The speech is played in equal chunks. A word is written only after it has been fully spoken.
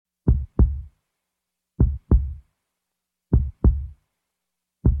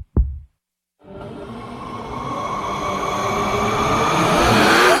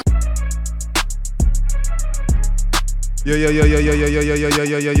Yo,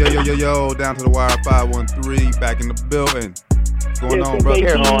 down to the wire 513, back in the building. What's going on, brother?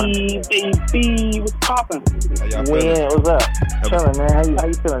 Baby, what's poppin'? How y'all feeling? What's up? Chillin', man. How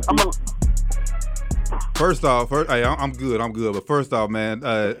you feeling? First off, hey, I'm good. But first off, man,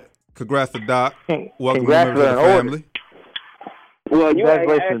 congrats to Doc. Welcome Congrats to the family. Well, you ain't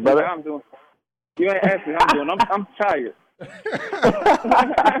Congratulations, asked me brother. how I'm doing. You ain't asked me how I'm doing. I'm tired.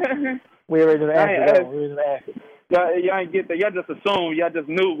 We already done I ain't answered that asked- one. We already done answered. Y'all ain't get that. Y'all just assumed. Y'all just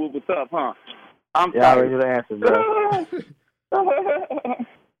knew what was up, huh? I'm Yeah, I already tired. done answered, bro.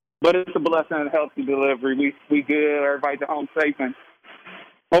 But it's a blessing and healthy delivery. We good. Everybody's at home safe, and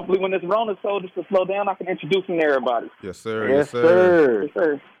hopefully when this Rona soldiers to slow down, I can introduce them to everybody. Yes, sir. Yes, sir. Yes,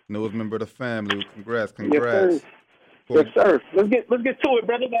 sir. Newest member of the family. Congrats. Yes, sir. Yes, sir. Let's get to it,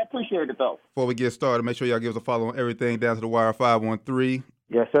 brothers. I appreciate it, though. Before we get started, make sure y'all give us a follow on everything down to the wire 513.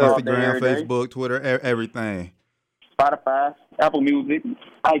 Yes, sir. Instagram, every day. Facebook, Twitter, everything. Spotify, Apple Music,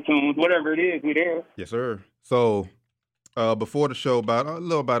 iTunes, whatever it is, we there. Yes, sir. So, before the show, about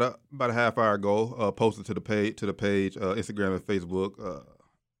a half hour ago, posted to the page, Instagram and Facebook,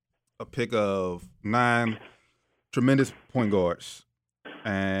 a pic of 9 tremendous point guards,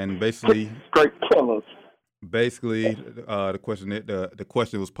 and basically, Great killers. the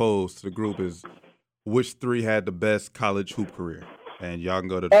question was posed to the group is, which 3 had the best college hoop career? And y'all can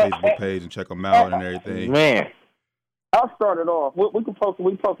go to the Facebook page and check them out and everything. Man. I'll start it off. We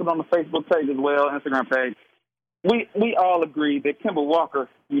posted on the Facebook page as well, Instagram page. We all agreed that Kemba Walker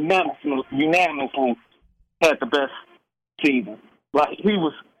unanimously had the best season. Like, he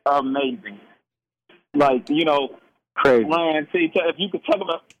was amazing. Like, Crazy. Ryan, if you could talk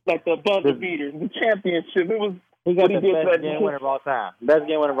about like the buzzer beaters, the championship, it was He got what he the did best that game winner of all time. Best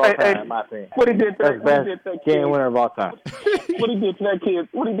game winner of all Hey, time, hey, in my opinion. what he did to That's that best kid. game winner of all time. What he did to that kid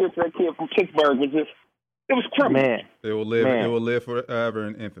from Pittsburgh was just, it was criminal. Man. It will live. Man. It will live forever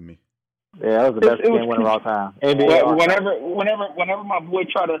in infamy. Yeah, that was the best It was game winner of all time. NBA Well, all time. whenever my boy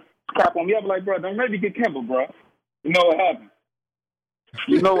try to crap on me, I'm like, bro, don't maybe get Kemba, bro. You know what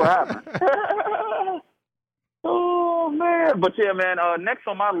happened. Oh man, but yeah, man. Next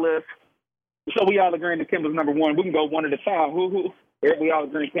on my list, so we all agreeing that Kemba's number one. We can go one at a time. Who? Yeah, we all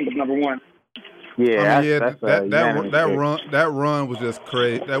agreeing Kemba's number one. Yeah, I mean, that's that unanimous. run was just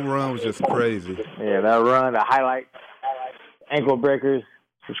crazy. That run was just crazy. Yeah, that run, the highlights, ankle breakers,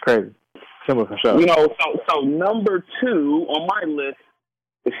 was crazy. Simple for sure. So number 2 on my list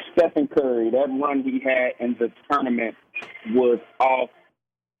is Stephen Curry. That run he had in the tournament was off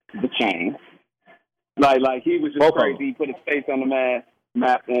the chain. Like he was just Both of crazy. them. He put his face on the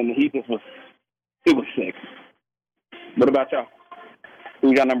map, and he was sick. What about y'all?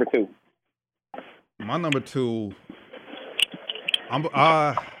 Who got number 2? My number 2.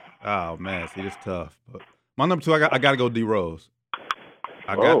 Oh man, see, it's tough. But my number 2, I gotta go D Rose.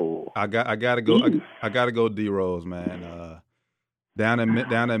 I gotta go D Rose, man. Down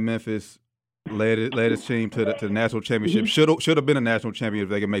at Memphis, led his team to the national championship. Should have been a national champion if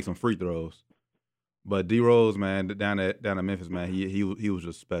they could make some free throws. But D Rose, man, down at Memphis, man, he was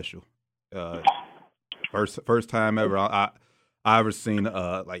just special. First time ever I ever seen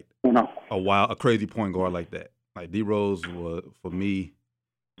a crazy point guard like that. Like D Rose was, for me,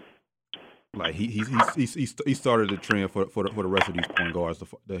 like he started the trend for the rest of these point guards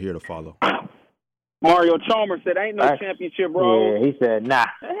to here to follow. Mario Chalmers said, "Ain't no championship, bro." Yeah, he said nah.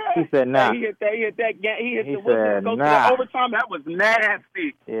 He said nah. He hit that game. He hit He the whistle said, to go to nah. the overtime. That was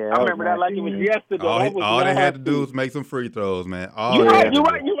nasty. Yeah, I remember that like it was yesterday. All they had to do was make some free throws, man. You're right.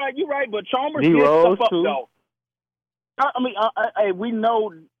 But Chalmers did D-Rose step up, too. though. Hey, we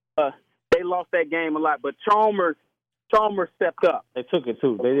know they lost that game a lot, but Chalmers stepped up. They took it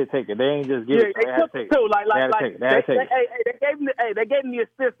too. They did take it. They ain't just give it. They They had took to it take it. too. They had to take it. They gave him the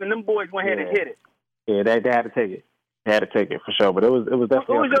assist, and them boys went ahead and hit it. Yeah, they had to take it. They had to take it for sure. But it was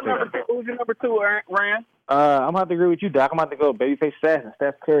definitely. Who was your number 2, Ryan? I'm about to agree with you, Doc. I'm about to go Babyface Assassin,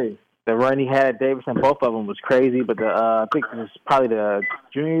 Steph Curry. The run he had at Davidson, both of them was crazy. But I think it was probably the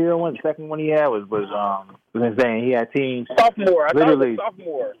junior year one, the second one he had was insane. He had teams Sophomore. I literally. thought it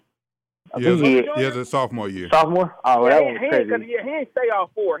was sophomore. He has a sophomore year. Sophomore? Oh, well, that one was crazy. He didn't stay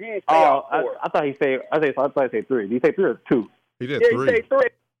all 4. He didn't stay all 4. I thought he said. I thought he said 3. Did he say 3 or 2? He did 3. He stayed 3.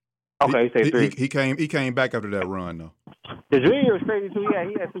 Okay, he said 3. He came back after that run though. The junior year was crazy too. Yeah,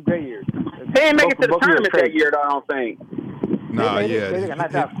 he had 2 great years. He didn't make it to the tournament that year, though, I don't think. Nah, They got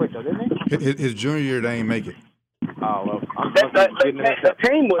knocked out quick though, didn't they? His junior year, they ain't make it. Oh well, The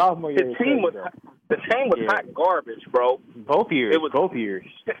team was The team was hot garbage, bro. Both years. It was both years.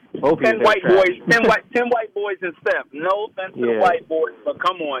 10 white boys and Steph. No offense to the white boys, but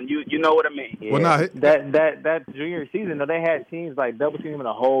come on, you know what I mean. Yeah. Well, that junior season, though, they had teams like double team in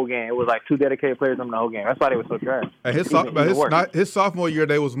the whole game. It was like 2 dedicated players in the whole game. That's why they were so trash. His sophomore year,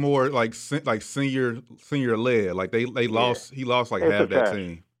 they was more like senior led. Like he lost like half that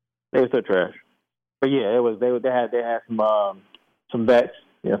team. They were so trash. But yeah, it was they had some vets,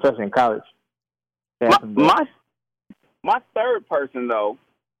 especially in college. My third person though,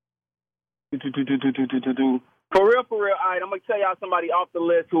 for real. All right, I'm gonna tell y'all somebody off the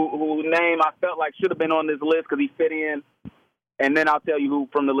list whose name I felt like should have been on this list because he fit in, and then I'll tell you who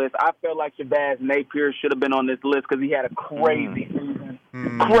from the list. I felt like Shabazz Napier should have been on this list because he had a crazy season.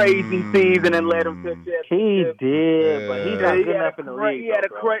 Crazy season and led him to championship. He did, but he's not good enough in the league.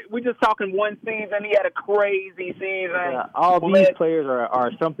 We're just talking one season. He had a crazy season. Yeah, all these players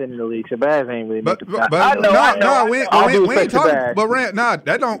are something in the league. Shabazz ain't really. We ain't talking. But Rand,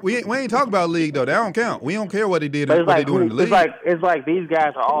 we ain't talking about league though. That don't count. We don't care what he did. What they doing in the league. It's like these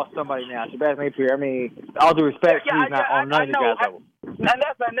guys are all somebody now. Shabazz Napier. I mean, all due respect, he's not on none of the guys' level. And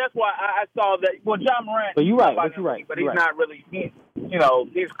that's why I saw that. Well, John Morant. But you're right. But he's not really.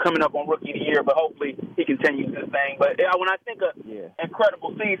 He's coming up on Rookie of the Year, but hopefully he continues this thing. But when I think of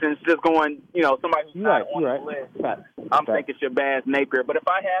incredible seasons, just going, somebody who's not on the list, I'm thinking Shabazz Napier. But if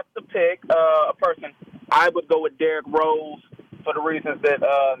I have to pick a person, I would go with Derrick Rose for the reasons that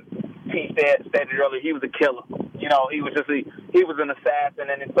Pete stated earlier. He was a killer. He was an assassin,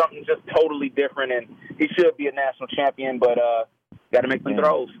 and it's something just totally different. And he should be a national champion, but got to make some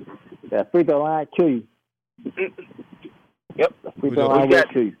throws. That free throw line kill you. Yep. Free throw line will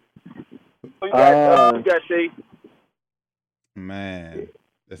kill you. Who you got, Shea? Man,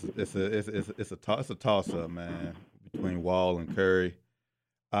 it's a toss up, man, between Wall and Curry.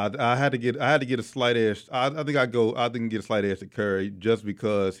 I had to get a slight edge. I think get a slight edge to Curry just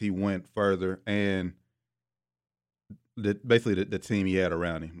because he went further and basically the team he had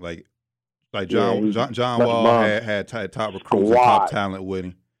around him. Like John Wall had top recruits and top talent with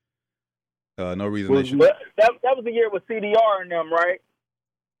him. No reason they should. That was the year with CDR and them, right?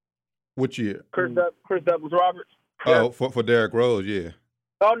 Which year? Chris Douglas Roberts. Oh, for Derrick Rose, yeah.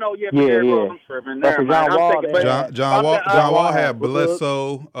 Oh no, for Derrick Rose, I'm tripping. John Wall had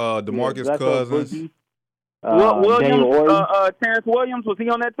Bledsoe, DeMarcus Cousins. Terrence Williams, was he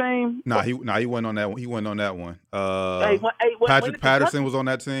on that team? Nah, he wasn't on that one. He wasn't on that one. Patrick Patterson was on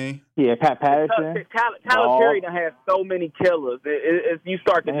that team. Yeah, Pat Patterson. Tyler Perry has so many killers. You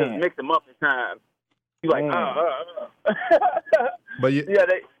start to just mix them up at times. You like,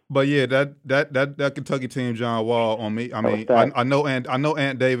 But that Kentucky team, John Wall on me. I mean, I know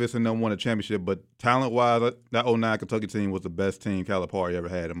Ant Davis and them won a championship, but talent wise, that 09 Kentucky team was the best team Calipari ever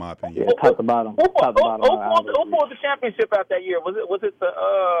had, in my opinion. Yeah, top to bottom. Who won the championship out that year? Was it the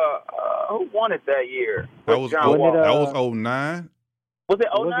who won it that year? That was 09. Was it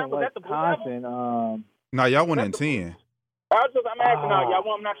 09? Was that the Wisconsin? No, y'all won in 10. I'm asking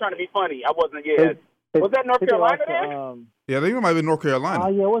y'all. I'm not trying to be funny. I wasn't yet. Was that North Carolina then? Yeah, they might have been North Carolina. Oh,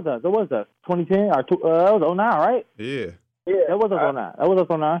 yeah, what was that? 2010 or that was 09, right? Yeah. That was 09. That was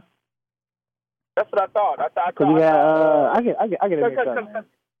 09. That's what I thought. I get it mixed up.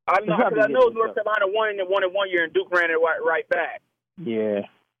 I know North Carolina won it 1 year, and Duke ran it right back. Yeah.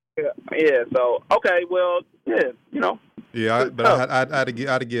 Yeah. So well, Yeah, I had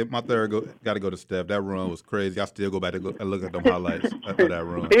to get my third. Got to go to Steph. That run was crazy. I still go back and look at them highlights of that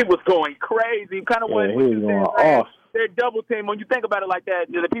run. He was going crazy. Kind of he was going off. They're double team. When you think about it like that,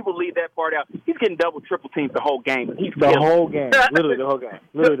 the people leave that part out. He's getting double, triple teamed the whole game. Whole game. Literally the whole game.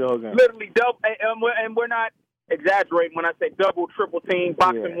 Literally double. And we're not exaggerating when I say double, triple team,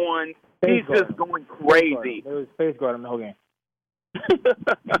 boxing one. He's just going crazy. It was face guard him the whole game.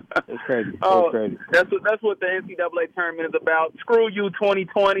 It's crazy. Crazy. That's what the NCAA tournament is about. Screw you,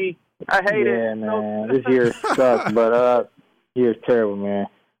 2020. I hate it. Yeah, man. This year sucks, but year's terrible, man.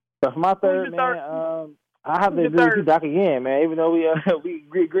 But for my third, man, I have to agree with you, Doc, again, man. Even though we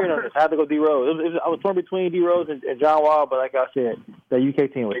agreed on this, I have to go D Rose. I was torn between D Rose and John Wall, but like I said, the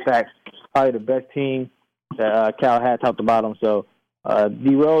UK team was stacked. Probably the best team that Cal had top to bottom. So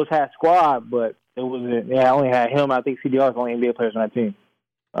D Rose had squad, but it wasn't. Yeah, I only had him. I think CDR was the only NBA players on that team.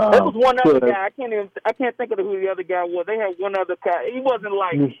 There was one other guy. I can't think of who the other guy was. They had one other guy. He wasn't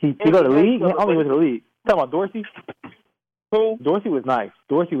like. He go to the league. He only went to the league. Talking about Dorsey. Who? Dorsey was nice.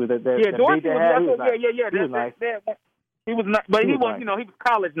 Dorsey was that. Yeah, Dorsey was nice. Yeah. He was nice. He was nice, but he was he was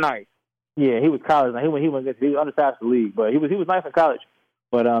college nice. Yeah, he was college nice. He was undersized for the league, but he was nice in college.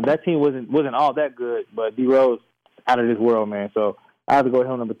 But that team wasn't all that good. But D Rose out of this world, man. So I have to go with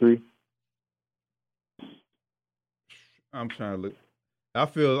him number 3. I'm trying to look. I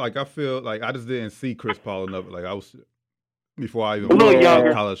feel like I just didn't see Chris Paul enough. Like I was before I even played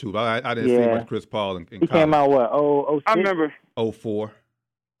college hoop. I didn't see much Chris Paul in college. He came out what? 06? I remember 04.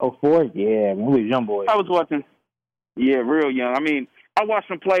 04? Yeah, we was young boys. I was watching. Yeah, real young. I mean, I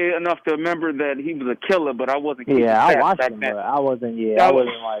watched him play enough to remember that he was a killer, but I wasn't. Yeah, I watched him, but I wasn't. Yeah, I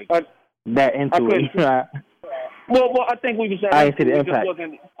wasn't like that into it. Well, I think we just. I didn't see the impact.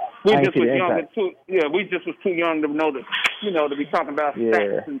 We just was young. We just was too young to know that, to be talking about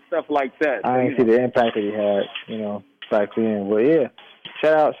stats and stuff like that. I didn't see the impact that he had, back then. But yeah,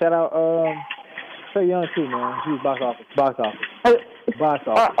 shout out, Trae Young too, man. He was box office.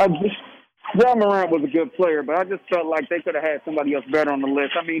 Ja Morant was a good player, but I just felt like they could have had somebody else better on the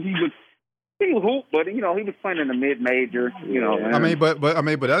list. I mean, he was hoop, but he was playing in the mid-major. I mean,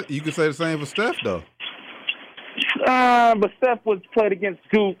 but you could say the same for Steph though. But Steph was played against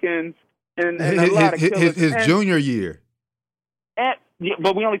Duke and a lot of killers. His junior year.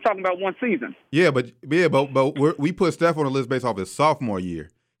 But we only talking about one season. Yeah, but we put Steph on the list based off his sophomore year.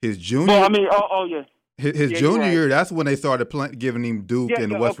 His junior. Well, I mean, yeah. His junior year, that's when they started giving him Duke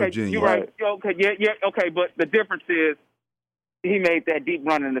and West Virginia. You're right. Okay, okay. But the difference is he made that deep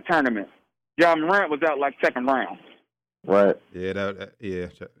run in the tournament. Ja Morant was out like second round. Right. Yeah,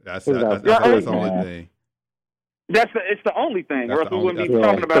 that's the only thing. It's the only thing. Or else we wouldn't be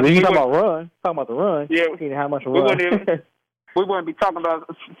talking about. You talking about the run. Yeah, we how much run. We wouldn't be talking about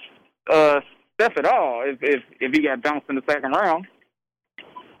Steph at all if he got bounced in the second round.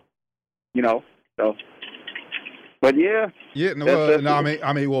 So. But yeah. Yeah.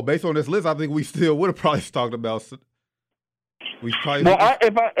 I mean, well, based on this list, I think we still would have probably talked about. We probably. Well,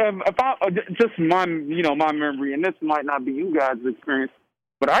 if I just my memory, and this might not be you guys' experience.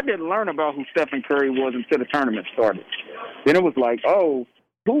 But I didn't learn about who Stephen Curry was until the tournament started. Then it was like, oh,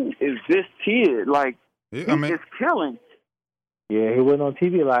 who is this kid? Like, he is killing. Yeah, he wasn't on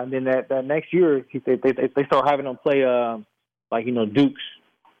TV a lot. And then that next year, they started having him play, Dukes,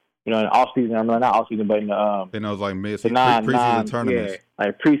 in off season. I mean, not off season, but in the then it was like preseason tournaments. Yeah,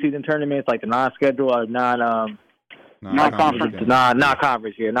 like preseason tournaments, like the non-schedule or non-conference.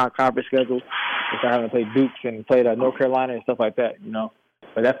 Non-conference schedule. They started having to play Dukes and play North Carolina and stuff like that.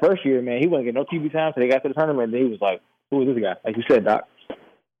 But that first year, man, he wasn't getting no TV time, so they got to the tournament, and he was like, who is this guy? Like you said, Doc.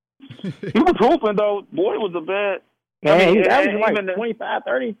 He was hooping, though. Boy, it was a bad. Man, he was averaging like 25,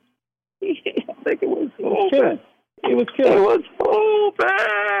 30. I think it was so bad. It was killing. It was so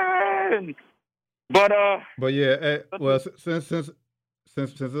bad. But yeah, well, since it's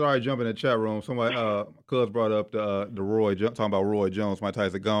already jumping in the chat room, somebody, Cuz brought up the Roy, talking about Roy Jones. Mike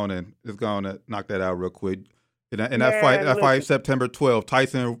Tyson is going to knock that out real quick. In that fight, September 12th,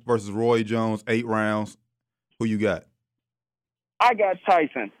 Tyson versus Roy Jones, 8 rounds. Who you got? I got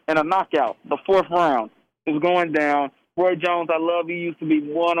Tyson in a knockout. The 4th round is going down. Roy Jones, I love you. Used to be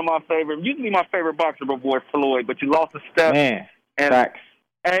my favorite boxer before Floyd, but you lost to Steph. Man, facts.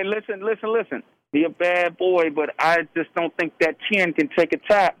 And listen. He a bad boy, but I just don't think that chin can take a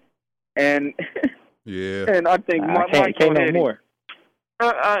tap. And yeah, and I think Mike can't no more.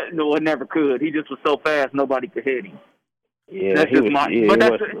 No, it never could. He just was so fast, nobody could hit him. Yeah, that's my opinion. I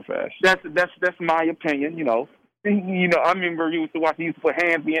remember he used to put his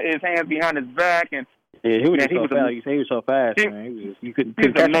hands behind his back, and he was so fast. Man. He was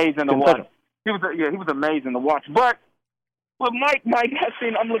amazing to watch. He was amazing to watch. But with Mike,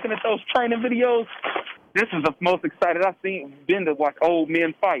 I'm looking at those training videos. This is the most excited I've been to watch old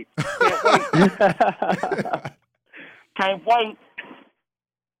men fight. Can't wait.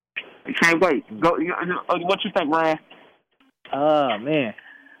 Can't wait. Go. What you think, Ryan? Oh man,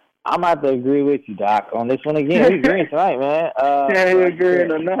 I'm about to agree with you, Doc, on this one again. He's agreeing tonight, man. He's agreeing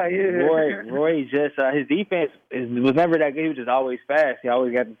tonight. Yeah. Roy just his defense was never that good. He was just always fast. He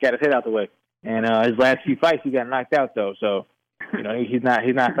always got his head out the way. And his last few fights, he got knocked out though. So he's not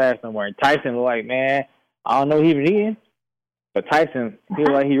fast no more. And Tyson was like, man, I don't know what he even eating, but Tyson feels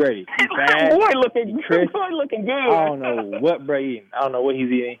like he's ready. He's fast. Boy looking good. I don't know what bro eating. I don't know what he's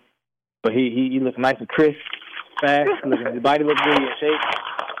eating. But he looks nice and crisp, fast. His body looks really in shape.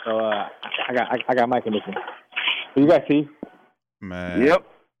 So I got Mike in this one. What you got, T? Man. Yep.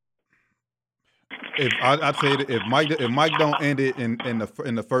 I'd say that if Mike don't end it in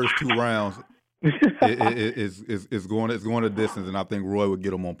the first 2 rounds, it's going the distance, and I think Roy would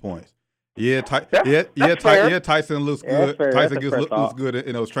get him on points. Tyson looks good. Tyson looks good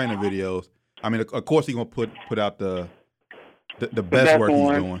in those training videos. I mean, of course he's gonna put out the best work he's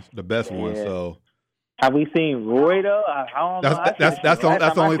doing, the best one. So have we seen Roy though? I don't know. That's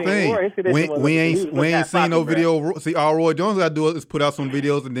the only thing. We ain't seen no video. See, all Roy Jones got to do is put out some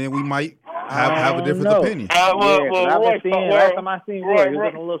videos, and then we might have a different opinion. Last time I seen Roy, he was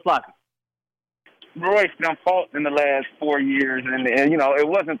looking a little sloppy. Roy's done fought in the last 4 years, and you know it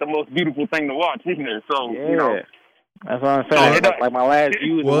wasn't the most beautiful thing to watch either. So you know, that's what I'm saying. Like my last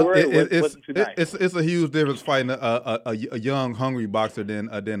view of the word wasn't too nice. It's a huge difference fighting a young hungry boxer than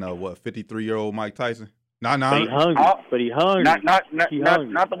 53-year-old Mike Tyson. But he hungry. Not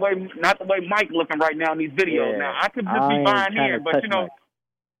the way Mike looking right now in these videos. Yeah. Now I could just be buying in, but you know,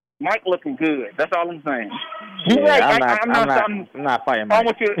 Mike looking good. That's all I'm saying. You're right. I'm not fighting Mike. I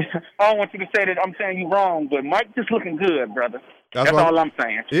don't want you to say that I'm saying you're wrong, but Mike just looking good, brother. That's all I'm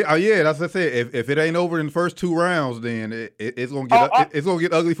saying. Yeah, that's what I said. If it ain't over in the first 2 rounds, then it's gonna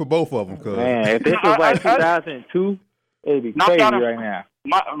get ugly for both of them. Man, if this was like 2002, it'd be crazy right now.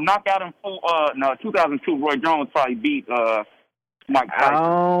 Knockout in 2002. Roy Jones probably beat Mike Tyson.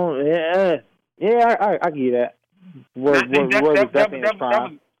 Oh yeah, I get you that. Roy was definitely in his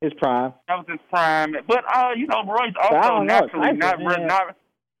prime. His prime. That was his prime. But you know, Roy's also naturally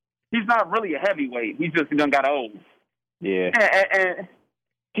he's not really a heavyweight. He just done got old. Yeah. And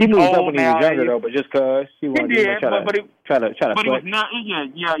he moved up when he was younger though, but just cause he wanted to try to but he was not.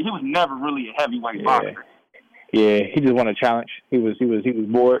 He was never really a heavyweight boxer. Yeah, he just wanted a challenge. He was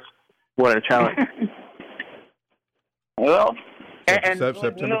bored. Wanted a challenge. Well, and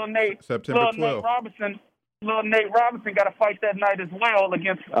September 12th. Little Nate Robinson got to fight that night as well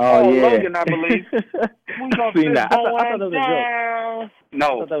against Logan, I believe. We gonna see that. I thought that was a joke. No. I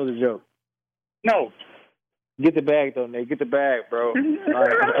thought that was a joke. No. Get the bag, though, Nate. Get the bag, bro. All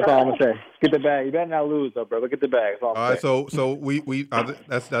right, that's all I'm going to say. Get the bag. You better not lose, though, bro. But get the bag. That's all I'm saying. So we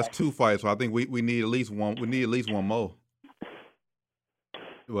that's 2 fights. So I think we need at least one. We need at least one more.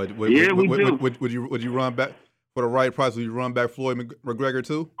 We do. Would you run back for the right price? Would you run back Floyd McGregor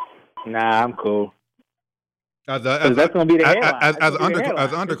too? Nah, I'm cool. That's going to be the headline. As an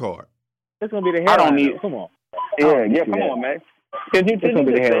undercard. That's going to be the headline. I don't need. Come on. Yeah. Come on, man. That's going to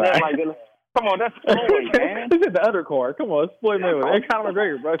be the headline. Come on, that's Floyd, man. This is the undercard. Come on, it's Floyd Mayweather and Conor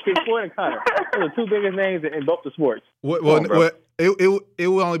McGregor, bro. It's Floyd and Conor. Those are the 2 biggest names in both the sports. It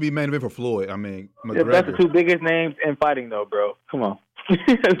will only be main event for Floyd. I mean, McGregor. That's the 2 biggest names in fighting, though, bro. Come on.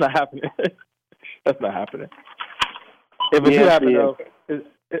 That's not happening. That's not happening. If it do happen, though,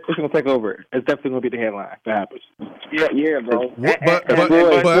 it's going to take over. It's definitely going to be the headline if that happens. Yeah, bro. But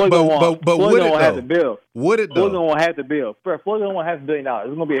would it have the bill. Would it though? Floyd going to have the bill. Floyd going to have $1 billion.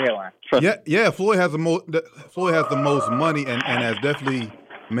 It's going to be a headline. Floyd has the most money and has definitely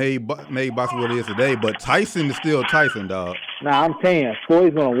made boxing what it is today. But Tyson is still Tyson, dog. Nah, I'm saying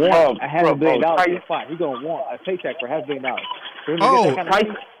Floyd's going to want $500 million in the fight. He's going to want a paycheck for $500 million.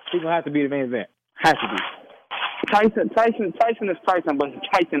 Tyson, he's going to have to be the main event. Has to be. Tyson is Tyson, but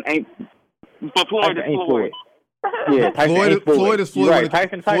Tyson ain't. But Floyd is Floyd. Yeah, Floyd is Floyd.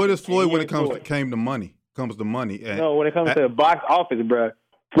 Right. Floyd is Floyd when it comes to money. No, when it comes to box office, bro,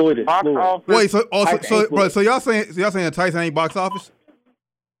 Floyd is Floyd. Office. Wait, so y'all saying Tyson ain't box office?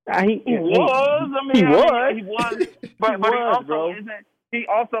 He was. But he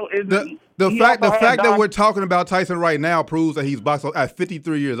also isn't. The fact that we're talking about Tyson right now proves that he's box office at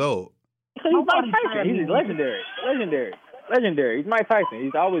 53 years old. He's Mike Tyson. He's legendary. He's Mike Tyson.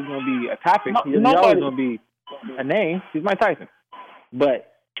 He's always going to be a topic. He's always going to be a name. He's Mike Tyson.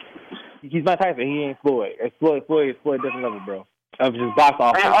 But he's Mike Tyson. He ain't Floyd. Floyd is different level, bro. Of just box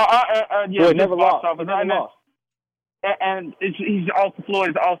office. Floyd never lost. And Floyd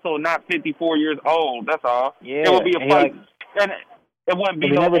is also not 54 years old. That's all. Yeah. It would be a fight. And it wouldn't be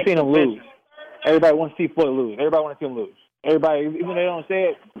no. Never seen him lose. Everybody wants to see Floyd lose. Everybody wants to see him lose. Everybody, even though they don't say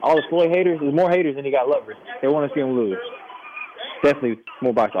it, all the Floyd haters, there's more haters than he got lovers. They want to see him lose. Definitely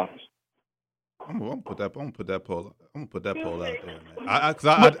more box office. I'm gonna put that poll. I'm gonna put that poll out there, man.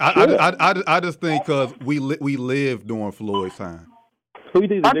 I just think because we live during Floyd's time. Who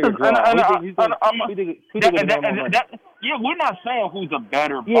do you think is the bigger draw? Yeah, we're not saying who's a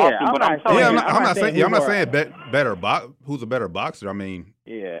better boxer, but I'm not saying better who's a better boxer. I mean,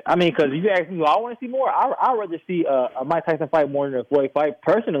 because if you ask me who I want to see more, I'd rather see a Mike Tyson fight more than a Floyd fight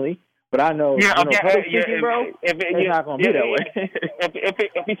personally. But I know, bro, it's not going to be that way.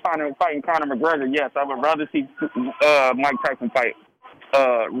 If he's fighting Conor McGregor, yes, I would rather see Mike Tyson fight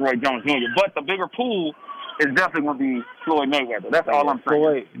Roy Jones Jr. But the bigger pool is definitely going to be Floyd Mayweather. That's all I'm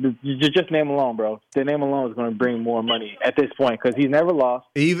saying. Floyd, just name alone, bro. The name alone is going to bring more money at this point because he's never lost.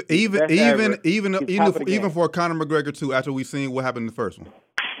 Even for Conor McGregor too. After we seen what happened in the first one.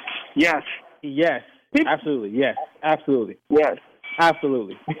 Yes. Absolutely. Yes. Absolutely. Yes.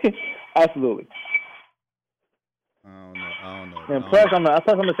 Absolutely. Absolutely. I don't know. And plus, I'm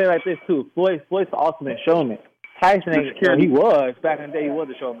gonna say like this too. Floyd's the ultimate showman. Tyson ain't. He was back in the day. He was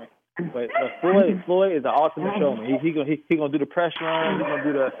a showman. But Floyd is the ultimate showman. He gonna do the press run. He's gonna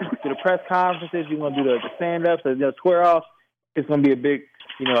do the press conferences. He's gonna do the stand ups, the square offs. It's gonna be a big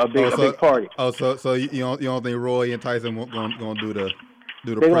party. So you don't think Roy and Tyson gonna do the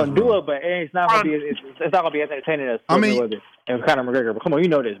They're gonna do it, but it's not gonna be as entertaining as and Conor McGregor. But come on, you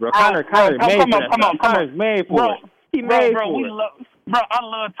know this, bro. Conor is made for it. He made for it. Bro, I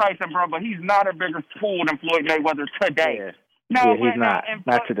love Tyson, bro, but he's not a bigger fool than Floyd Mayweather today. Yeah. No, he's not.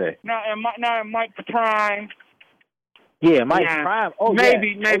 Not today. Now, in Mike's prime. Yeah, Mike's prime. Oh,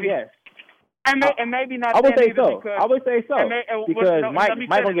 maybe. Oh, yes. And maybe not. I would say so. Because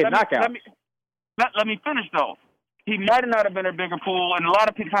Mike will get knocked out. Let me finish though. He might not have been a bigger fool, and a lot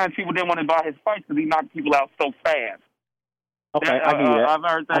of times people didn't want to buy his fights because he knocked people out so fast. Okay, I give you that. I've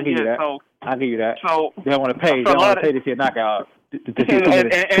heard that. I give you that. So, I give you that. So they don't want to pay. They don't want to pay to see a knockout. In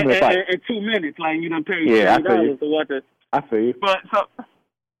 2 minutes, like you done paid. Yeah, I feel you. To watch it. I feel you. But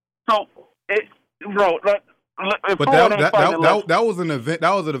bro. But that was an event.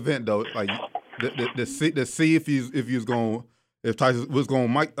 That was an event though. Like to see if Tyson was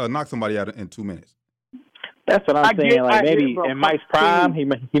going to knock somebody out in 2 minutes. That's what I'm saying. Like maybe in Mike's prime, he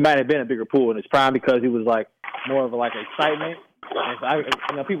might have been a bigger pool in his prime because he was like more of excitement.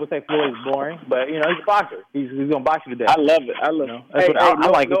 And people say Floyd is boring, but he's a boxer. He's gonna box you to death. I love it. I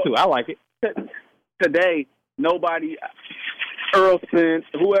like it too. I like it. Today, nobody, Earl Spence,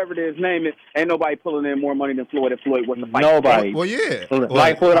 whoever it is, name it, ain't nobody pulling in more money than Floyd if Floyd wasn't a fight. Nobody. Well, yeah.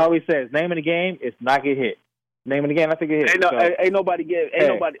 Like Floyd always says, name of the game is not get hit. Name of the game, not to get hit. Ain't nobody get.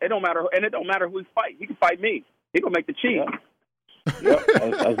 Nobody. It don't matter, and it don't matter who he fight. He can fight me. He gonna make the cheat. Yep.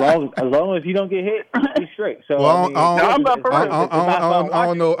 As long as you don't get hit, he's straight. So I don't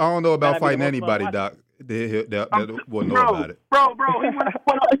know about fighting anybody, Doc. They will know about it. Bro, he went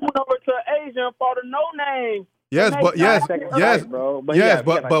over to Asia and fought a no-name.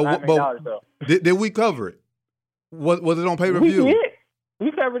 Did we cover it? Was it on pay-per-view? We did.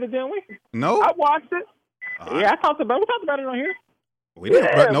 We covered it, didn't we? No. I watched it. Yeah, we talked about it on here. We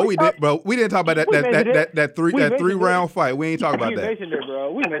didn't. We didn't, bro. We didn't talk about that three round fight. We ain't talking about that. We mentioned it,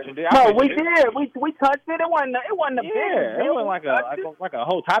 bro. We mentioned it. No, we did. We touched it. It wasn't a big. Yeah, it wasn't like a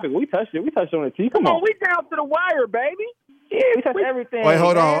whole topic. We touched it. We touched on it. Come on, we down to the wire, baby. Yeah, we touched everything. Wait,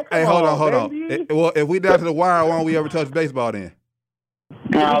 hold on. Hold on. Well, if we down to the wire, why don't we ever touch baseball then?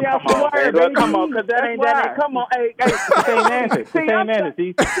 Come on, because that ain't that. Come on, hey, the same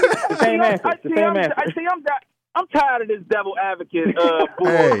answer. See, I'm tired of this devil advocate.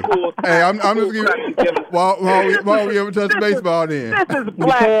 Hey, I'm just giving. Why we ever touch baseball then? This is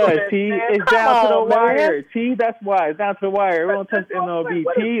black. T, it's down to the wire. T, that's why it's down to the wire. We don't touch MLB.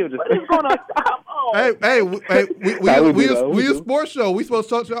 T, we a sports show. We supposed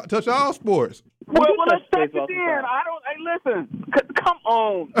to touch all sports. Well, let's touch it then. Listen. Come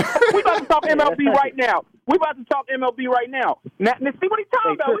on. We about to talk MLB right now. Now, see what he's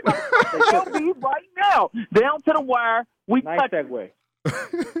talking about. We about to talk MLB right now. Down to the wire. Nice segue.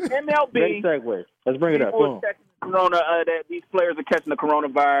 MLB. Great segue. Let's bring it up. Boom. That these players are catching the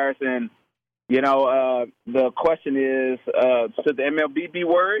coronavirus, and the question is, should the MLB be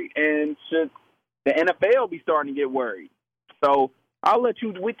worried, and should the NFL be starting to get worried? So I'll let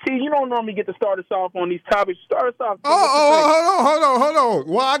you. You don't normally get to start us off on these topics. Start us off. Hold on.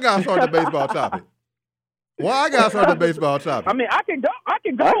 Well, I got to start the baseball topic. I mean, I can go. I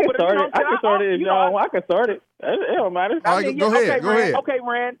can start it if y'all want. I can start it. It don't matter. Go ahead. Okay,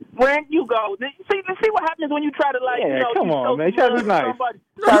 Rand, you go. See what happens when you try to come on, man. Try to be nice.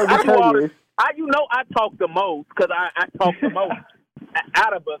 I talk the most because I talk the most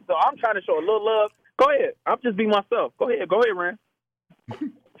out of us. So I'm trying to show a little love. Go ahead. I'm just being myself. Go ahead, Rand.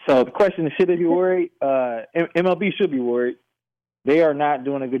 So the question is, should they be worried? MLB should be worried. They are not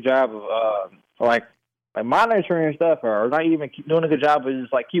doing a good job of like monitoring and stuff, or not even doing a good job of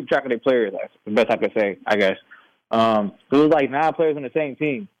just keep track of their players. That's the best I could say, I guess. It was 9 players on the same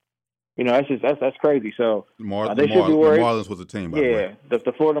team. That's crazy. So they should be worried. The Marlins was a team, by the way.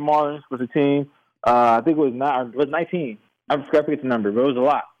 The Florida Marlins was a team. I think it was 19. I forget the number, but it was a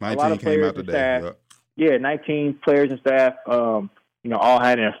lot. 19 a lot of came out today. Yeah, 19 players and staff. All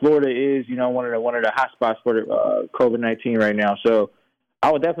had it. And Florida is, one of the hot spots for the COVID-19 right now. So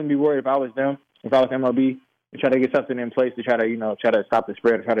I would definitely be worried if I was them. If I was MLB, and try to get something in place to try to stop the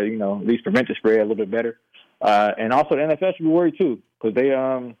spread, try to at least prevent the spread a little bit better. And also the NFL should be worried too, because they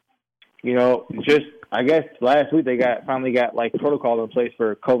just I guess last week they finally got protocol in place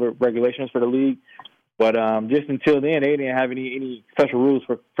for COVID regulations for the league. But just until then, they didn't have any special rules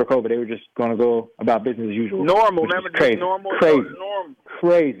for COVID. They were just going to go about business as usual. Normal, remember? Crazy. Normal. Crazy.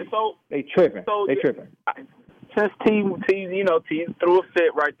 So, they tripping. T threw a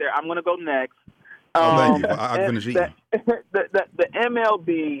fit right there, I'm gonna go next. Thank you. I'll finish eating. The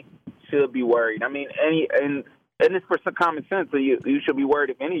MLB should be worried. I mean, and it's for some common sense. So you should be worried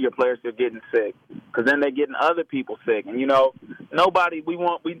if any of your players are getting sick, because then they're getting other people sick. And nobody we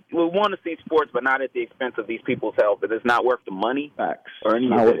want to see sports, but not at the expense of these people's health. It's not worth the money or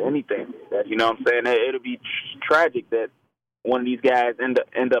anything. You know what I'm saying? It'll be tragic that one of these guys end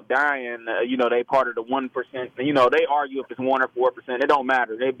up dying. They part of the 1%. They argue if it's 1 or 4%. It don't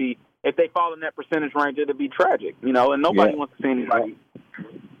matter. If they fall in that percentage range, it'll be tragic. And nobody wants to see anybody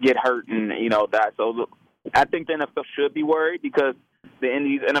get hurt and die. So look, I think the NFL should be worried because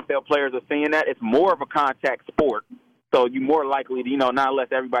these NFL players are seeing that it's more of a contact sport. So you're more likely to, not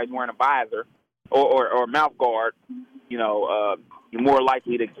unless everybody's wearing a visor or mouth guard, you're more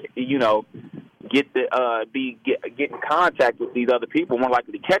likely to, get in contact with these other people, more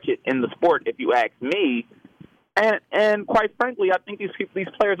likely to catch it in the sport, if you ask me. And quite frankly, I think these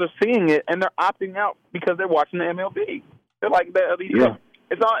players are seeing it and they're opting out because they're watching the MLB. They're like that.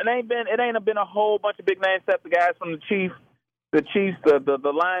 It ain't been a whole bunch of big names except the guys from the Chiefs,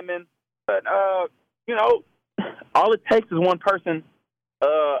 the linemen. But all it takes is one person.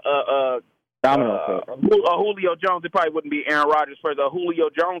 Julio Jones. It probably wouldn't be Aaron Rodgers for the Julio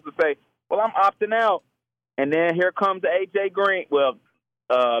Jones to say, "Well, I'm opting out," and then here comes the AJ Green. Well,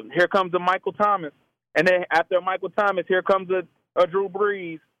 here comes the Michael Thomas, and then after Michael Thomas, here comes a Drew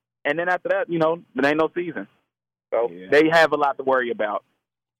Brees, and then after that, there ain't no season. So they have a lot to worry about.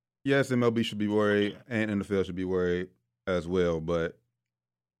 Yes, MLB should be worried, and NFL should be worried as well. But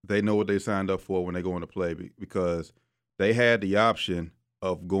they know what they signed up for when they go into play because they had the option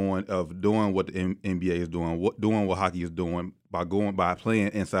of doing what the NBA is doing, doing what hockey is doing by playing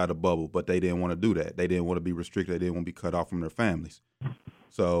inside the bubble. But they didn't want to do that. They didn't want to be restricted. They didn't want to be cut off from their families.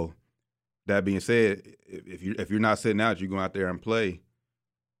 So that being said, if you're not sitting out, you're going out there and play.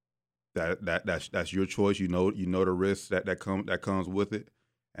 That's your choice. You know the risks that comes with it,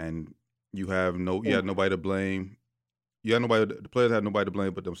 and you have nobody to blame. The players have nobody to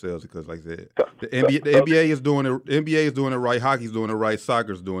blame but themselves because, like I said, the NBA is doing it. NBA is doing it right. Hockey's doing it right.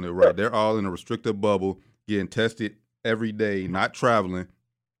 Soccer's doing it right. They're all in a restricted bubble, getting tested every day, not traveling.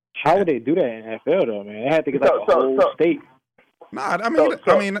 How would they do that in NFL though, man? They had to get a whole state. Nah, they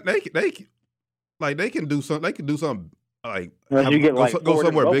can do something. They can do something like go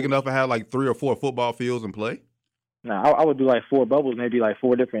somewhere big enough and have like 3 or 4 football fields and play. No, I would do like 4 bubbles, maybe like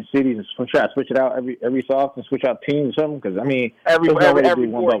 4 different cities, and try to switch it out every so often, switch out teams or something. Because every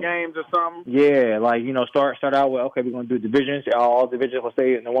 4 games or something. Yeah, start out with we're going to do divisions. All divisions will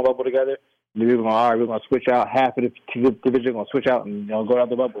stay in the one bubble together. And we're going to switch out half of the division. Going to switch out and go out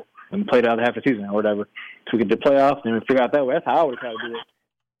the bubble and play the other half of the season or whatever. So we get the playoffs and we figure out that way. That's how I would try to do it.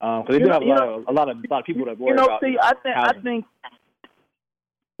 Because they do have a lot of people that worry about.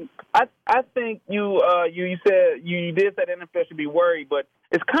 I think you said you did say the NFL should be worried, but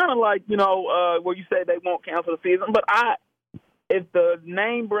it's kind of like where you say they won't cancel the season. But if the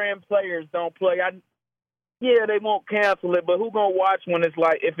name brand players don't play, they won't cancel it. But who gonna watch when it's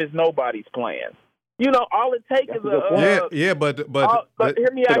like if it's nobody's playing? All it takes is but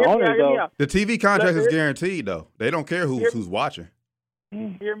hear me out. The TV contract is guaranteed though. They don't care who's watching.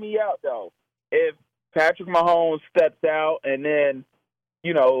 Hear me out though. If Patrick Mahomes steps out and then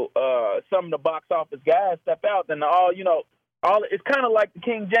some of the box office guys step out, then it's kind of like the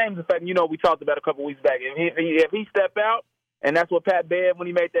King James effect. We talked about a couple weeks back. If he step out, and that's what Pat said when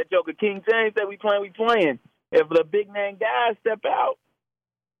he made that joke of King James that we playing. If the big name guys step out,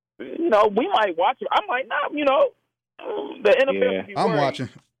 we might watch it. I might not. The NFL. Yeah, I'm watching.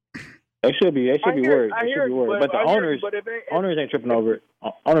 They should be worried. But the owners ain't tripping over it.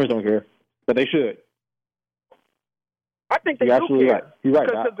 Owners don't care, but they should. I think they do care. Right. You're right.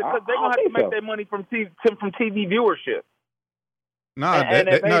 Because they're going to have to make their money from TV viewership. The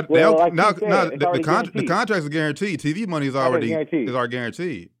contracts are guaranteed. TV money is already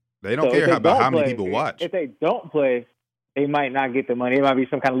guaranteed. They don't care how many people watch. If they don't play, they might not get the money. It might be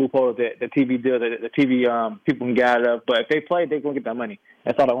some kind of loophole that the TV deal, the TV people can get out of. But if they play, they're going to get that money.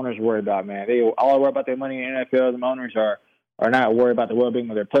 That's all the owners are worried about, man. They all worry about their money in the NFL. The owners are not worried about the well-being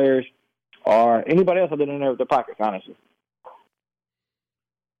of their players or anybody else other than their pockets, honestly.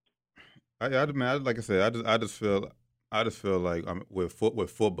 Like I said, I just feel like with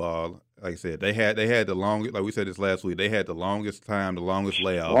football, like I said, they had the longest. Like we said this last week, they had the longest time, the longest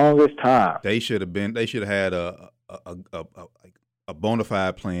layoff. Longest time. They should have had a bona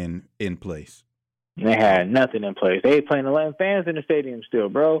fide plan in place. They had nothing in place. They ain't playing 11 fans in the stadium still,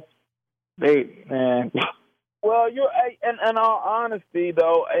 bro. Well, in all honesty,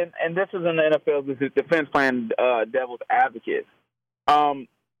 though, and this is in the NFL, this is defense playing devil's advocate.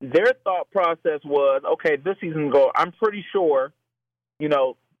 Their thought process was, okay, this season goal. I'm pretty sure,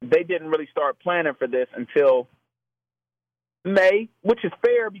 they didn't really start planning for this until May, which is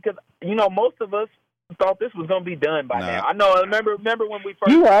fair because most of us thought this was going to be done by now. I know. Remember when we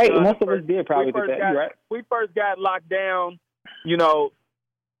first. You're right. Most of us did probably think that. You're right. We first got locked down. We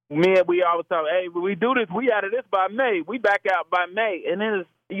always thought, hey, when we do this, we out of this by May. We back out by May, and then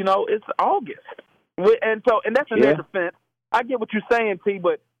it's August, and that's in their defense. I get what you're saying, T,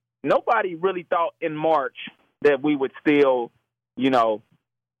 but nobody really thought in March that we would still, really.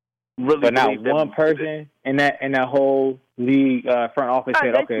 But not one person in that whole league front office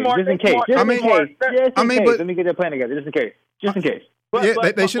said, okay, just in case. Let me get their plan together, just in case.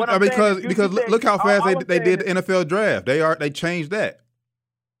 But, they should. Because look how fast they did the NFL draft. They changed that.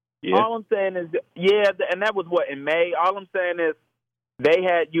 Yeah. All I'm saying is, and that was in May. All I'm saying is they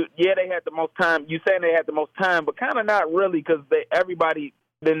had the most time. You saying they had the most time, but kind of not really because everybody.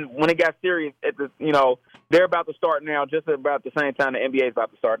 Then when it got serious, they're about to start now, just about the same time the NBA is about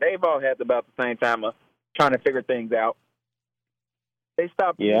to start. They've all had about the same time of trying to figure things out. They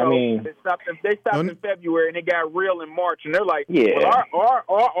stopped. They stopped in February, and it got real in March. And they're like, well,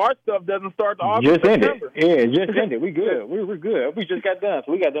 our stuff doesn't start to August. Just ended. Yeah, just ended. We good. We're good. We just got done,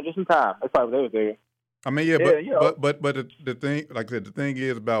 so we got done just in time. That's probably what they were saying. But the thing, like I said, the thing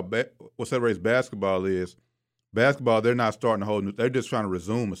is about what separates basketball is. Basketball, they're not starting a whole new. They're just trying to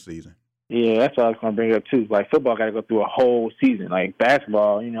resume a season. Yeah, that's what I was going to bring up too. Like football, got to go through a whole season. Like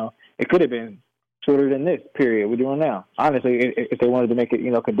basketball, it could have been shorter than this period we're doing now. Honestly, if they wanted to make it,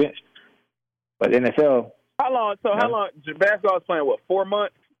 condensed. But NFL. How long? So how long? Basketball is playing 4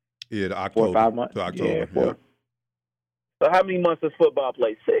 months? Yeah, to October. 4 or 5 months. To October. Yeah, 4. So how many months does football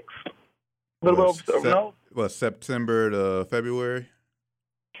play? 6. September to February.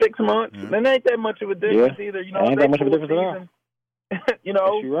 6 months. Yeah. And ain't that much of a difference either. Ain't that much of a difference at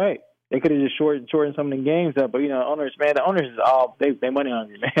all. You're right. They could have just shortened some of the games up, but owners, man, the owners is all they money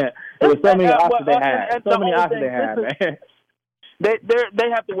hungry, man. There was so many options they had. So many options they had, man. They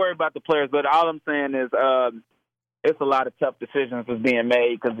have to worry about the players, but all I'm saying is it's a lot of tough decisions that's being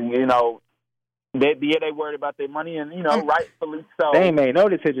made because they worried about their money and rightfully so. They ain't made no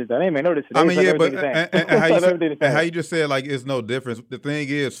decisions though. I mean, but and how you just said like it's no difference. The thing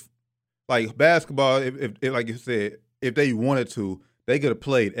is, like basketball, if like you said, if they wanted to, they could have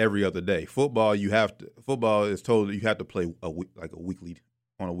played every other day. Football, Football is told that you have to play on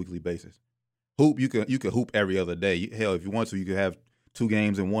a weekly basis. Hoop, you could hoop every other day. Hell, if you want to, you could have 2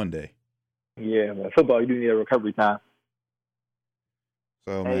 games in one day. Yeah, but football, you do need a recovery time.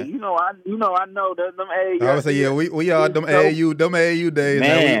 So hey, man, I know that them AAU. I would say we are them AAU days.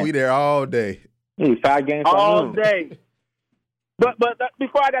 Man. We there all day. 5 games all day. But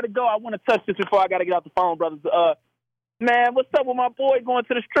before I got to go, I want to touch this before I got to get off the phone, brothers. Man, what's up with my boy going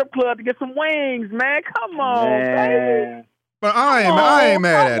to the strip club to get some wings, man? Come on, baby. But I ain't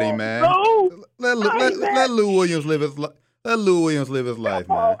mad at him, man. Let Lou Williams live his life. Let Lou Williams live his life,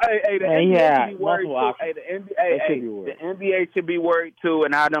 man. Hey, the NBA should be worried too. Hey, the NBA should be worried too.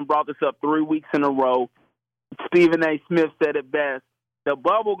 And I done brought this up 3 weeks in a row. Stephen A. Smith said it best. The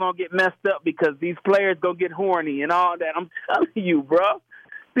bubble gonna get messed up because these players gonna get horny and all that. I'm telling you, bro.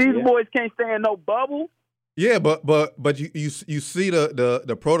 These boys can't stay in no bubble. Yeah, but you see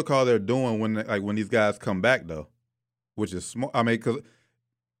the protocol they're doing when these guys come back though, which is smart. I mean, because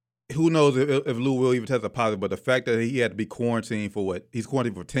who knows if Lou will even test a positive, but the fact that he had to be quarantined for he's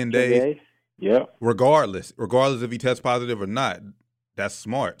quarantined for 10 days. Yeah. Regardless if he tests positive or not, that's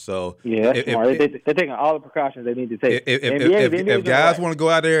smart. So yeah, that's smart. They're taking all the precautions they need to take. If guys want to go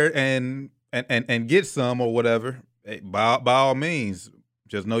out there and get some or whatever, by all means,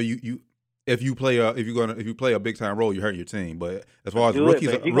 just know if you play a big time role, you hurt your team. But as far as rookies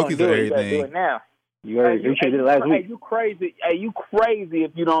and everything, do it now. You should do it last week. You crazy? Hey, you crazy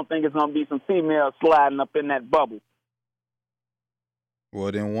if you don't think it's gonna be some females sliding up in that bubble?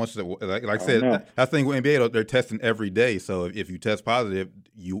 Well, then like I said, I think with NBA they're testing every day. So if you test positive,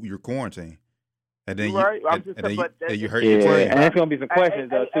 you're quarantined, and then you hurt your team. And there's gonna be some questions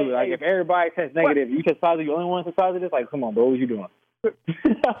though too. Like if everybody tests negative, you test positive, you only one test positive. Like, come on, bro, what was you doing? What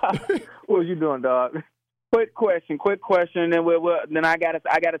was you doing, dog? Quick question. Then I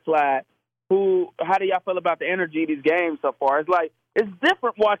gotta slide. How do y'all feel about the energy of these games so far? It's like it's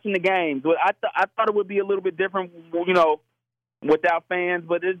different watching the games. I thought it would be a little bit different, without fans.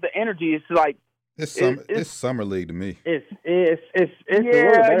 But the energy. It's like it's summer league to me. It's a little bit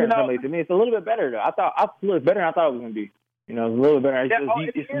better than summer league to me. It's a little bit better though. I thought it was better than I thought it was gonna be. You know, it's a little better.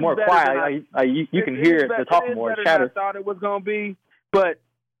 It's more quiet. You can hear the talking more. It's chatter. I thought it was gonna be, but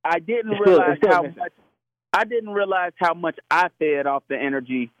I didn't realize how much. I didn't realize how much I fed off the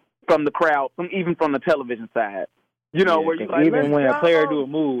energy from the crowd, even from the television side. You know, where you like, even when a player do a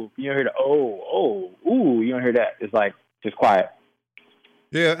move, you don't hear the ooh. You don't hear that. It's like just quiet.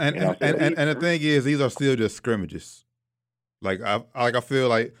 Yeah, and the thing is, these are still just scrimmages. Like I feel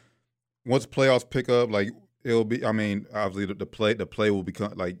like once playoffs pick up, like it'll be. I mean, obviously the play will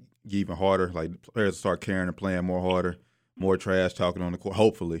become like even harder. Like players start caring and playing more harder, more trash talking on the court.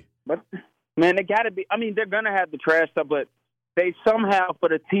 Hopefully, but man, they got to be. I mean, they're gonna have the trash stuff, but they somehow for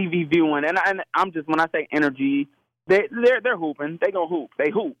the TV viewing, and I'm just when I say energy, they're hooping. They gonna hoop. They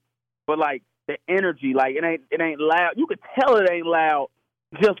hoop, but like the energy, like it ain't loud. You could tell it ain't loud.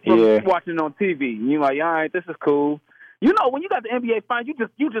 Just from watching it on TV. You're like, all right, this is cool. You know, when you got the NBA finals,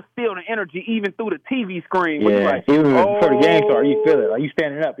 you just feel the energy even through the TV screen. Yeah, like, even before the game starts, you feel it. Like you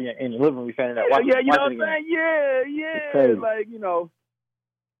standing up in your living room, you standing up. Yeah, you know what I'm saying? Yeah. Like, you know.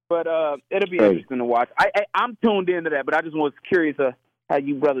 But it'll be interesting to watch. I'm tuned into that, but I just was curious how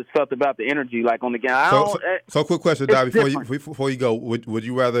you brothers felt about the energy, like on the game. So quick question, Dot, before you go, would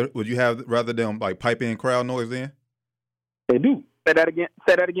you rather them like pipe in crowd noise in? They do. Say that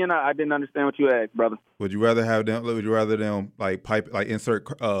again. I didn't understand what you asked, brother. Would you rather them like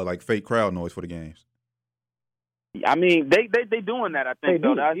insert like fake crowd noise for the games? I mean, they doing that. I think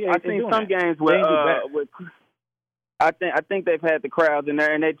though. I've seen some games where I think they've had the crowds in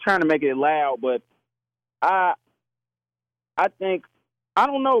there and they're trying to make it loud, but I think I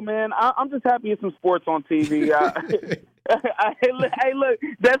don't know, man. I'm just happy it's some sports on TV. Hey, look,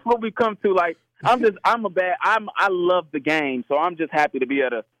 that's what we come to. Like, I love the game, so I'm just happy to be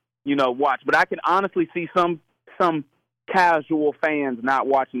able to, watch. But I can honestly see some casual fans not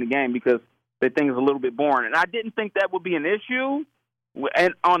watching the game because they think it's a little bit boring. And I didn't think that would be an issue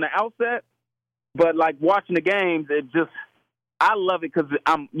and on the outset, but like watching the games, I love it because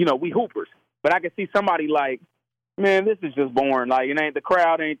we hoopers. But I can see somebody like, man, this is just boring. Like, the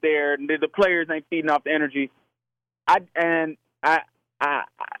crowd ain't there, and the players ain't feeding off the energy. I'm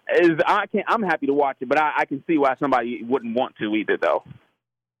happy to watch it, but I can see why somebody wouldn't want to either, though.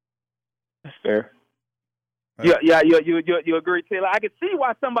 That's fair. Yeah, you agree, Taylor? I can see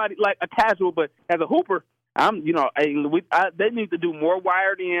why somebody like a casual, but as a hooper, they need to do more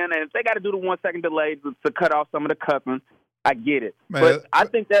wired in, and if they got to do the 1 second delay to cut off some of the cussing, I get it. Man, but I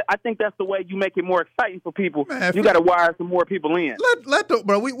think that's the way you make it more exciting for people. Man, you got to wire some more people in.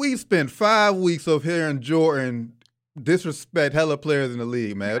 Bro, we spent 5 weeks of hearing Jordan disrespect hella players in the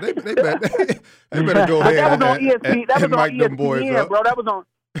league, man. They better go ahead and mic them boys up. Bro, that was on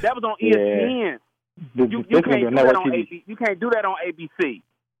ESPN. You can't do that on ABC. You can't do that on ABC.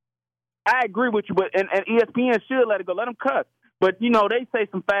 I agree with you, but and ESPN should let it go. Let them cuss. But, they say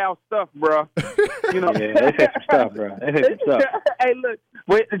some foul stuff, bro. Yeah, they say some stuff, bro. Hey, look,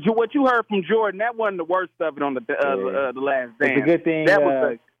 what you heard from Jordan, that wasn't the worst of it on the Last Dance. It's a good thing. That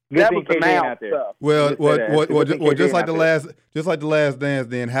was the mouth stuff. Well, just like the last Dance,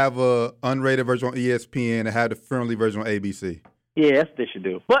 then have a unrated version on ESPN and have the friendly version on ABC. Yeah, that's what they should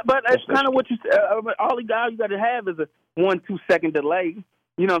do. But that's kind of what you said. All you got to have is a 1-2 second delay.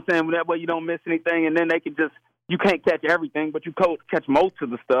 You know what I'm saying? That way you don't miss anything, and then they can just. You can't catch everything, but you catch most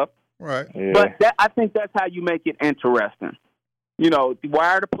of the stuff. Right. Yeah. But I think that's how you make it interesting.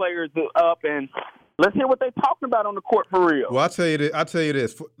 Wire the players up and let's hear what they're talking about on the court for real. Well, I'll tell you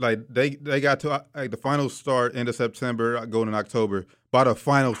this. Like they got to the finals start end of September, going in October. By the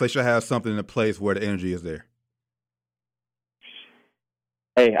finals, they should have something in place where the energy is there.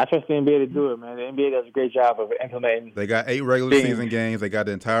 Hey, I trust the NBA to do it, man. The NBA does a great job of implementing. They got 8 regular season games. They got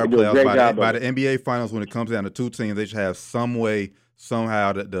the entire playoffs. By the NBA finals, when it comes down to 2 teams, they should have some way,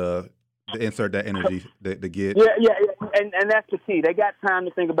 somehow, to insert that energy to get. Yeah, and that's the key. They got time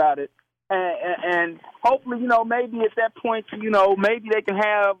to think about it, and hopefully, maybe at that point, maybe they can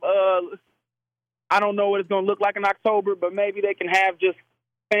have. I don't know what it's going to look like in October, but maybe they can have just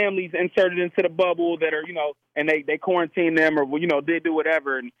families inserted into the bubble that are, and they quarantine them or, they do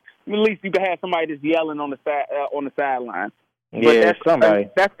whatever. And at least you can have somebody that's yelling on the sideline. Yeah, that's somebody.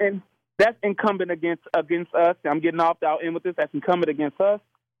 That's incumbent against us. I'm getting off the end with this. That's incumbent against us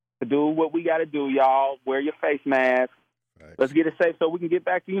to do what we got to do, y'all. Wear your face mask. Right. Let's get it safe so we can get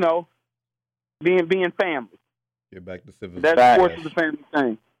back to, being family. Get back to civilization. That's sports is a family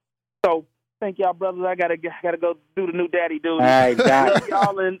thing. So, thank y'all, brothers. I gotta go do the new daddy duty. All right, love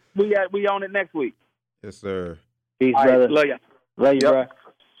y'all, and we on it next week. Yes, sir. Peace, brother. Love you. Love you, bro.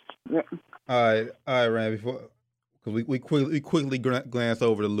 Yep. All right, Rand. Because we quickly glance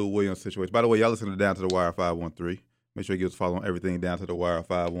over the Lou Williams situation. By the way, y'all listen to Down to the Wire 513. Make sure you give us a follow on everything down to the wire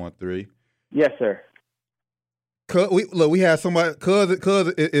 513. Yes, sir. We had somebody. Cuz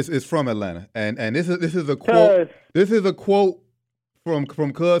is from Atlanta, and this is a quote. This is a quote from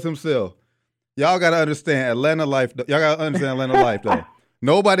Cuz himself. Y'all gotta understand Atlanta life. Y'all gotta understand Atlanta life though.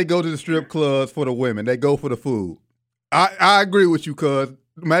 Nobody go to the strip clubs for the women. They go for the food. I agree with you, Cuz.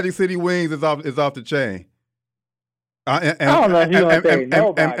 Magic City Wings is off the chain. I don't know if you want to say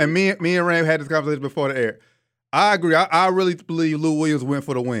nobody. And me and Ram had this conversation before the air. I agree. I really believe Lou Williams went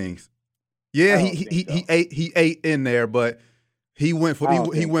for the wings. Yeah, he ate in there, but he went for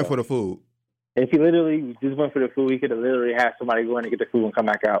the food. If he literally just went for the food, he could have literally had somebody go in and get the food and come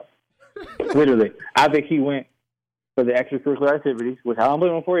back out. Literally, I think he went for the extracurricular activities, which I don't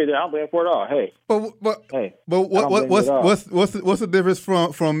blame him for either. I don't blame him for it at all. Hey, but what's the difference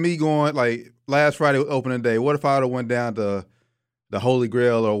from me going like last Friday opening day? What if I would have went down to the Holy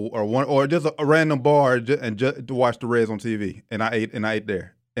Grail or just a random bar and just to watch the Reds on TV and I ate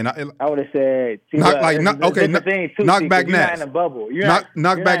there? And I would have said, knock back Nats. Not in a bubble.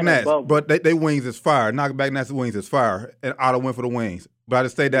 Knock back Nats, but they wings is fire. Knock back Nats wings is fire, and I'd have went for the wings. But I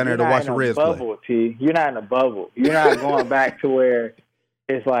just stayed down there to watch the Reds play. T. You're not in a bubble. You're not going back to where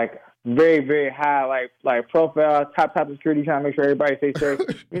it's like very, very high, like profile, top security, trying to make sure everybody stays safe.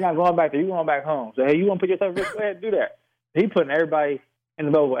 You're not going back there. You're going back home. So hey, you want to put yourself at risk? Go ahead and do that. He putting everybody in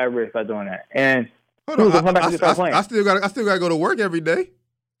the bubble at risk by doing that. And I still got to go to work every day.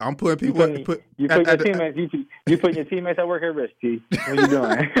 I'm putting people. You putting your teammates at work at risk, T. What you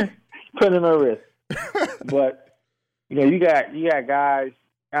doing? Putting them at risk. But you got guys.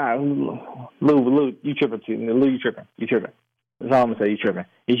 Lou, you tripping too. Lou, you tripping. That's all I'm gonna say. You tripping.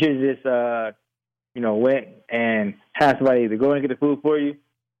 You should have just went and had somebody to go and get the food for you.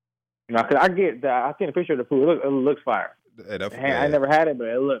 Cause I get that. I seen a picture of the food. It looks fire. I never had it, but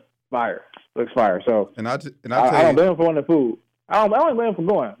it looks fire. So I don't blame him for wanting the food. I don't blame him for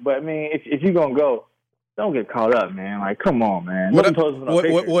going, but I mean, if you're gonna go, don't get caught up, man. Like, come on, man. That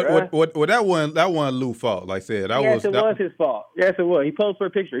wasn't Lou's fault. Like I said, it was his fault. Yes, it was. He posed for a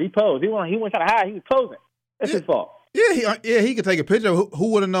picture. He posed. He wasn't trying to hide. He was posing. That's his fault. Yeah, he could take a picture.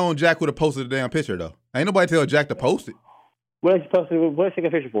 Who would have known Jack would have posted the damn picture though? Ain't nobody tell Jack to post it. What else you posted? What else you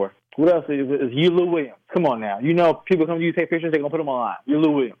take a picture for? What else is you, Lou Williams? Come on now. People come to you take pictures. They're gonna put them online. You're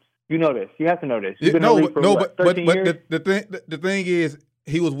Lou Williams. You know this. You have to know this. You've been in the league for 13 years? the thing is,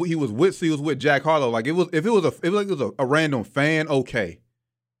 he was with Jack Harlow. Like if it was a random fan, okay.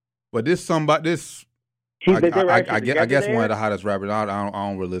 But I guess one of the hottest rappers. I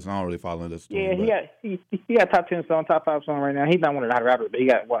don't really listen. I don't really follow this. Yeah, he got top 10 song, top 5 song right now. He's not one of the hottest rappers, but he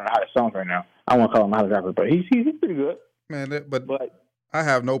got one of the hottest songs right now. I won't call him a hottest rapper, but he's pretty good. Man, but I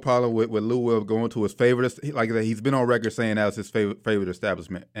have no problem with Lou Will going to his favorite. Like I said, he's been on record saying that was his favorite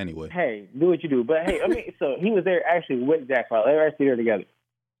establishment anyway. Hey, do what you do. But hey, I mean, so he was there actually with Jack Harlow. They were actually there together.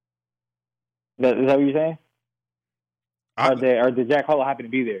 Is that what you're saying? Or did Jack Harlow happen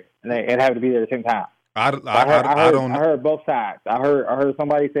to be there and they happened to be there at the same time? I don't know. I heard both sides. I heard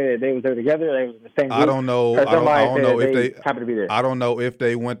somebody say that they was there together. They was in the same group. I don't know. I don't know if they happened to be there. I don't know if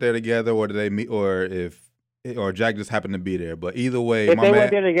they went there together or did they meet or Jack just happened to be there. But either way, if they went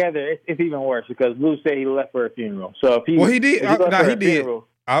there together, it's even worse because Lou said he left for a funeral. So he did. He did.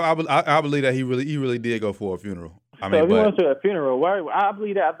 I believe that he really did go for a funeral. If he went to a funeral, I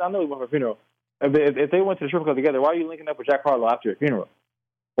believe that. I know he went for a funeral. If they went to the strip club together, why are you linking up with Jack Harlow after a funeral?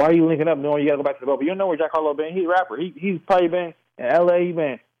 Why are you linking up knowing you got to go back to the bubble? You don't know where Jack Harlow been. He's a rapper. He's probably been in L.A. He's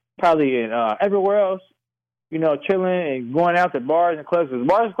been probably in everywhere else, chilling and going out to bars and clubs.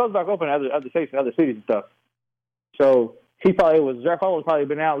 Bars and clubs back open in other states and other cities and stuff. So Jack Harlow's probably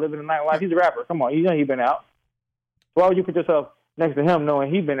been out living the nightlife. He's a rapper. Come on, he's been out. Why would you put yourself next to him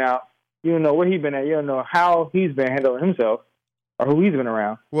knowing he's been out? You don't know where he's been at. You don't know how he's been handling himself. Or who he's been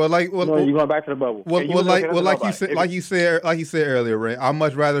around. You're going back to the bubble. Like you said earlier, Ray. I'd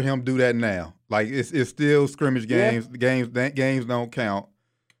much rather him do that now. Like it's still scrimmage games. Yeah. Games don't count.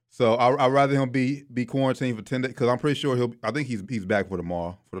 So I'd rather him be quarantined for 10 days because I'm pretty sure I think he's back for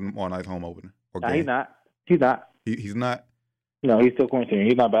tomorrow night's home opener. No, he's not. He's not. He's not. No, he's still quarantined.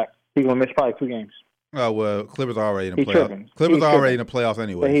 He's not back. He's gonna miss probably 2 games. Oh well, Clippers are already in the playoffs. Clippers are already in the playoffs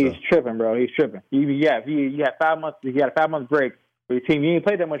anyway. But he's tripping, bro. He's tripping. You got 5 months. You got a 5-month break. Your team, you ain't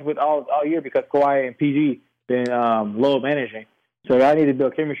played that much with all year because Kawhi and PG been low managing. So I need to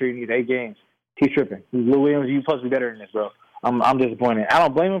build chemistry in these 8 games. He's tripping. Lou Williams, you supposed to be better than this, bro. I'm disappointed. I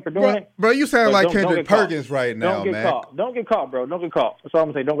don't blame him for doing it. Bro, you sound like Kendrick Perkins right now, man. Don't get caught, bro. Don't get caught. That's all I'm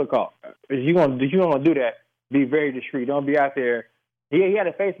gonna say. Don't get caught. If you're gonna do that, be very discreet. Don't be out there. He had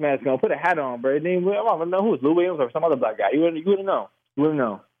a face mask on, put a hat on, bro. I don't know who was Lou Williams or some other black guy. You wouldn't know. You wouldn't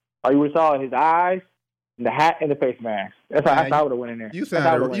know. All you would have saw his eyes the hat and the face mask. That's how I would have went in there. You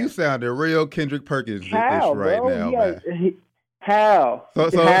sounded real Kendrick Perkins how, right bro? now, man. How? T. He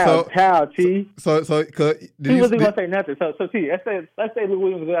wasn't gonna say nothing. So T. Let's say Lou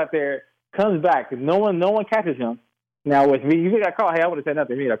Williams goes out there, comes back, because no one catches him. Now with me, you got caught. Hey, I would have said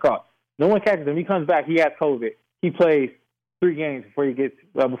nothing. He got caught. No one catches him. He comes back. He has COVID. He plays 3 games before he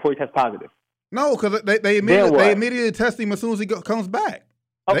tests positive. No, because they immediately test him as soon as he comes back.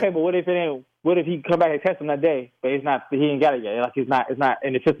 Okay, but what if he come back and test him that day, but he ain't got it yet? Like it's not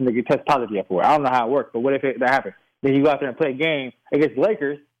in the system to get test positive yet for it. I don't know how it works, but what if that happens? Then you go out there and play a game against the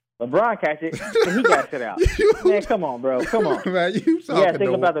Lakers. LeBron catch it, and he got shut out. Man, come on, bro. Come on. Man, you gotta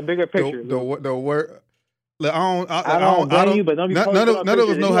think about the bigger picture. The word. I don't blame you, but don't be none of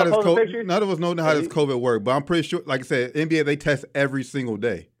us know how this COVID works. But I'm pretty sure, like I said, NBA they test every single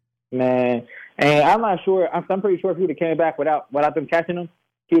day. Man, and I'm not sure. I'm pretty sure if he would have came back without them catching him,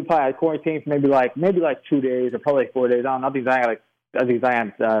 he would probably quarantine for maybe like 2 days or probably 4 days. I don't know. I think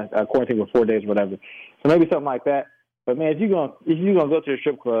Zion quarantined for 4 days or whatever. So maybe something like that. But man, if you're gonna go to a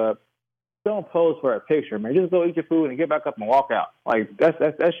strip club, don't pose for a picture, man. Just go eat your food and get back up and walk out. Like that's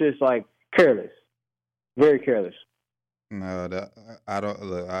just like careless, very careless. No, I don't.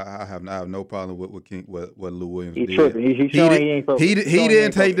 Look, I have no problem with what Lou Williams did. He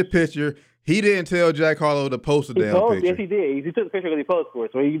didn't take the picture. He didn't tell Jack Harlow to post the damn picture. Yes, he did. He took the picture because he posed for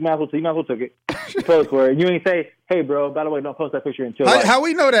it. So you might as well took it. He posed for it. And you ain't say, "Hey, bro, by the way, don't post that picture until." How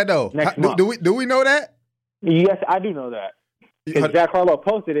we know that though? Next month. Do we know that? Yes, I do know that. Because Jack Harlow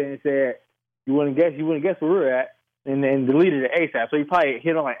posted it and said, "You wouldn't guess where we're at," and then deleted it ASAP. So he probably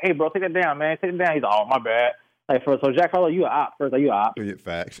hit on like, "Hey, bro, take that down, man. Take it down." He's like, "Oh, my bad." Like, so Jack Harlow, you a op. First, like, you a op.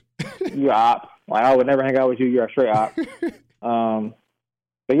 Facts. You a op. Like, I would never hang out with you. You're a straight op.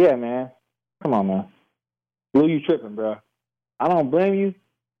 But yeah, man. Come on, man. Lou, you tripping, bro. I don't blame you,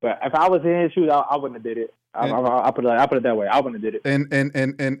 but if I was in his shoes, I wouldn't have did it. I put it that way. I wouldn't have did it. And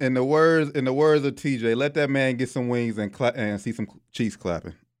in the words of TJ, let that man get some wings and see some cheeks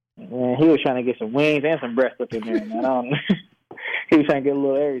clapping. Man, he was trying to get some wings and some breasts up in there, man. He was trying to get a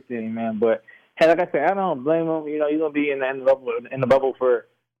little everything, man. But hey, like I said, I don't blame him. You know, you're gonna be in the bubble for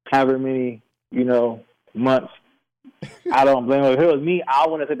however many months. I don't blame him. If it was me, I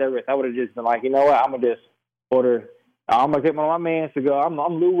wouldn't have taken that risk. I would have just been like, you know what, I'm gonna just order. I'm gonna get my man to go. I'm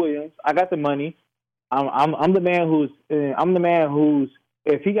Lou Williams. I got the money. I'm the man who's.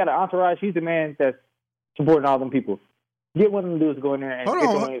 If he got an entourage, he's the man that's supporting all them people. Get one of them dudes to go in there and get the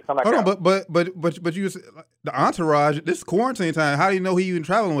money and come back out. But you the entourage. This is quarantine time. How do you know he even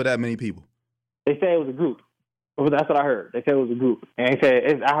traveling with that many people? They say it was a group. That's what I heard. They said it was a group, and they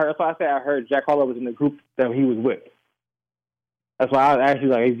said that's why I said I heard Jack Harlow was in the group that he was with. That's why I asked you,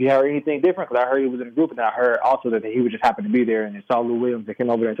 like, if you heard anything different, because I heard he was in a group, and I heard also that he would just happen to be there, and he saw Lou Williams and came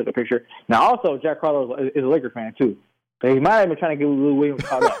over there and took a picture. Now, also, Jack Harlow is a Laker fan, too. So he might have been trying to get Lou Williams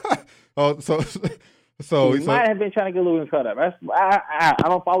caught up. So he might have been trying to get Lou Williams caught up. I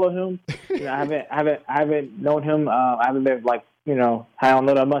don't follow him. I haven't known him. I haven't been, I don't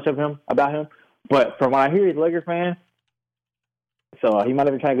know that much about him. But from what I hear, he's a Laker fan. So he might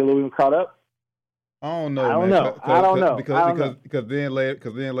have been trying to get Lou Williams caught up. I don't know. I don't know. Because then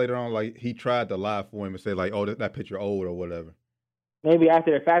later on, like, he tried to lie for him and say, like, oh, that picture old or whatever. Maybe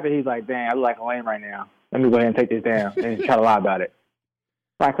after the fact that he's like, dang, I look like a lame right now. Let me go ahead and take this down and try to lie about it.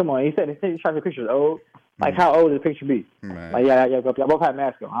 Like, come on. He said the picture's old. Like, how old would the picture be? Man. Like, y'all both had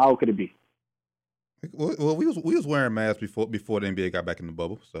masks on. How old could it be? Well, we was wearing masks before the NBA got back in the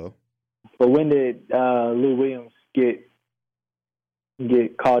bubble. So. But when did Lou Williams get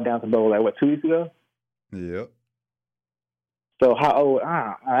called down to the bubble? Like, what, 2 weeks ago? Yep. So how old?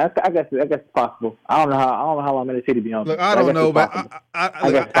 I guess it's possible. I don't know how long in the city to be on. Look, I don't know, but at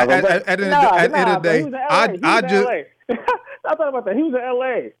the end of the day, I just. I thought about that. He was in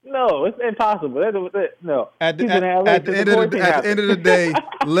L.A. No, it's impossible. No. At the end of the day,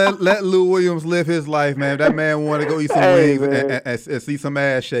 let Lou Williams live his life, man. That man want to go eat some wings and see some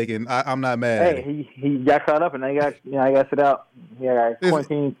ass shaking. I'm not mad at him. He got caught up and he got sit out. Yeah,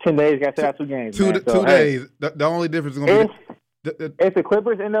 quarantine 10 days. Got sit out 2 games. Two days. The only difference is going to be if the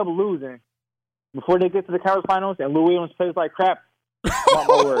Clippers end up losing before they get to the conference finals and Lou Williams plays like crap.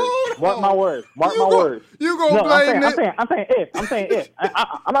 Mark my words. You gonna blame it? I'm saying if.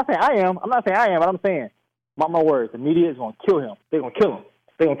 I'm not saying I am. But I'm saying, mark my words. The media is gonna kill him. They're gonna kill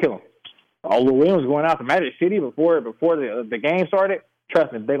him. Lou Williams going out to Magic City before the game started.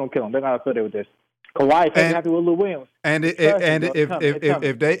 Trust me, they're gonna kill him. They're not affiliated with this. Kawhi can't happy with Lou Williams. And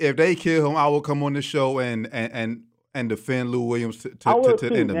if they kill him, I will come on the show and defend Lou Williams to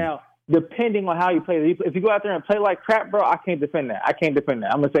end him. Now, depending on how you play, if you go out there and play like crap, bro, I can't defend that. I'm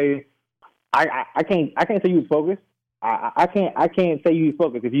gonna say I can't say you was focused. I can't say you was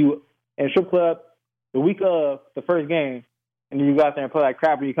focused if you in a strip club the week of the first game and then you go out there and play like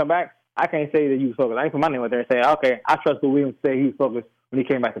crap and you come back. I can't say that you was focused. I ain't put my name out there and say, okay, I trust Lou Williams to say he was focused when he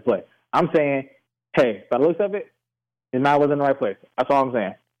came back to play. I'm saying, hey, by the looks of it, his mind wasn't in the right place. That's all I'm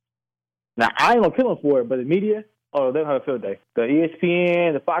saying. Now, I ain't going to kill him for it, but the media, they're going to have a field day. The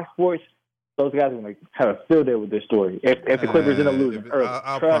ESPN, the Fox Sports, those guys are going to have a field day with this story. If the Clippers end up losing early.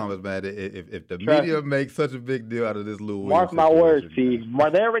 I promise, man, if the media makes such a big deal out of this Lou Williams mark my words, T.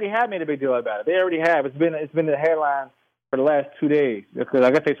 They already have made a big deal about it. They already have. It's been the headline for the last 2 days. Because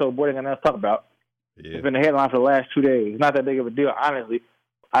I guess they so bored they're going to talk about. Yeah. It's been the headline for the last 2 days. It's not that big of a deal, honestly.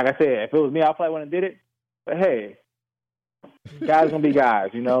 Like I said, if it was me, I probably wouldn't have did it. But hey, guys gonna be guys,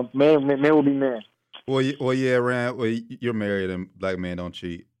 you know. Men will be men. Well, yeah, Rand. Well, you're married, and black men don't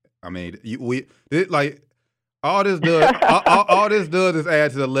cheat. I mean, all this does. all this does is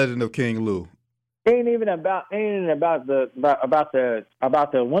add to the legend of King Lou. It ain't even about the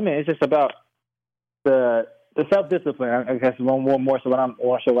women. It's just about the self-discipline. I guess one more so what I'm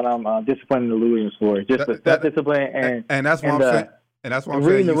disciplining the Lou Williams for. Just the self-discipline and that's what I'm saying. And that's what I'm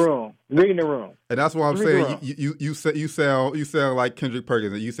saying. Reading the room. And that's what I'm saying. You sound like Kendrick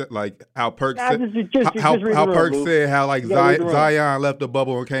Perkins. And you said like how Perk said how like Zion left the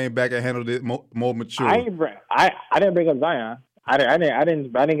bubble and came back and handled it more mature. I didn't bring up Zion. I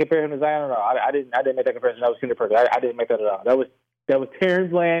didn't compare him to Zion at all. I didn't make that comparison. That was Kendrick Perkins. I didn't make that at all. That was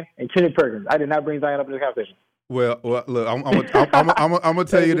Terrence Land and Kendrick Perkins. I did not bring Zion up in this conversation. Well, look, I'm gonna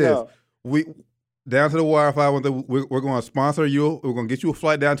tell you this. Down to the Wire 513, we're going to sponsor you. We're going to get you a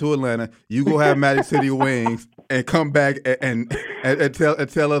flight down to Atlanta. You go have Magic City Wings and come back and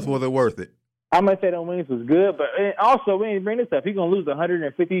tell us was it worth it. I'm going to say the wings was good, but also we ain't bring this up. He's going to lose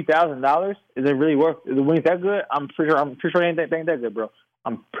 $150,000. Is it really worth the wings that good? I'm pretty sure it ain't that good, bro.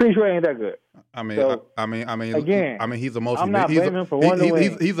 I'm pretty sure it ain't that good. I mean, again, he's a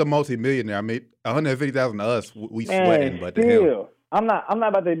he's a multi-millionaire. I mean, $150,000 to us, we sweating, but to him. I'm not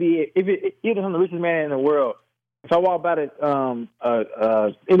about to be even I'm the richest man in the world. If I walk about it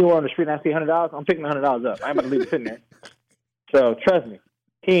anywhere on the street and I see $100, I'm picking $100 up. I ain't about to leave it sitting there. So trust me,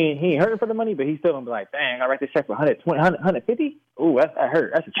 he ain't hurting for the money, but he's still gonna be like, dang, I write this check for 150. Ooh, that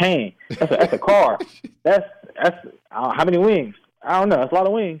hurt. That's a chain. That's a car. That's how many wings? I don't know. That's a lot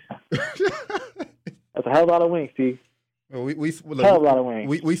of wings. That's a hell of a lot of wings, T. Well, hell of a lot of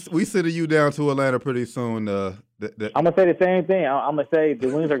wings. We sending you down to Atlanta pretty soon. I'm gonna say the same thing. I'm gonna say the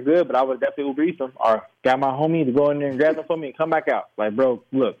wings are good, but I would definitely Uber Eats them or got my homie to go in there and grab them for me and come back out. Like, bro,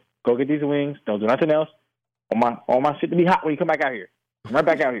 look, go get these wings. Don't do nothing else. All my shit to be hot when you come back out here. Come right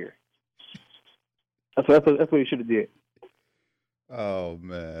back out here. That's what you should have did. Oh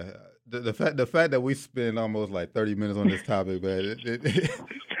man, the fact that we spend almost like 30 minutes on this topic, man.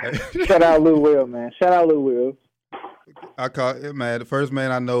 Shout out Lou Will, man. Shout out Lou Will. I call it, man, the first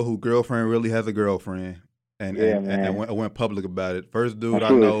man I know who girlfriend really has a girlfriend and went public about it. First dude I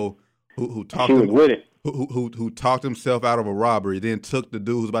know who talked who talked himself out of a robbery, then took the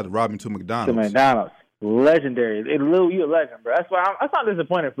dude who's about to rob him to McDonald's. Legendary. Lou, you a legend, bro. That's why I'm not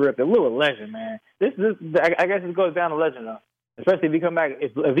disappointed for it. Lou a legend, man. I guess it goes down to legend though. Especially if he come back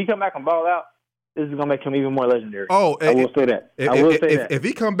if he come back and ball out, this is gonna make him even more legendary. Oh, I will say that. If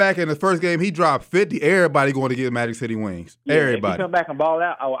he come back in the first game, he dropped 50. Everybody going to get Magic City Wings. Yeah, everybody. If he come back and ball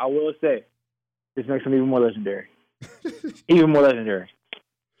out, I will say this makes him even more legendary. Even more legendary.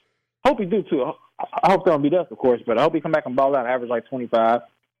 Hope he do too. I hope they don't beat us, of course, but I hope he come back and ball out and average like 25.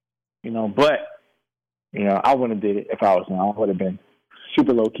 I wouldn't have did it if I was him. I would have been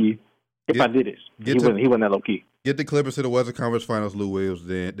super low key. I did it, he wasn't that low key. Get the Clippers to the Western Conference Finals, Lou Williams.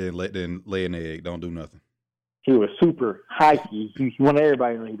 Then lay an egg. Don't do nothing. He was super high key. He wanted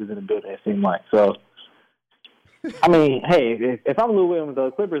everybody to know he was in the building. It seemed like so. I mean, hey, if I'm Lou Williams, the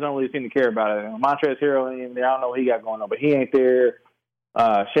Clippers don't really seem to care about it. Montrezl Harrell ain't even there. I don't know what he got going on, but he ain't there.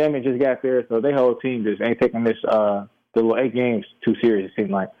 Shaman just got there, so their whole team just ain't taking this the little 8 games too serious. It seems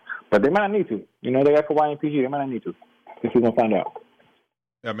like, but they might not need to. They got Kawhi and PG. They might not need to. If we're gonna find out.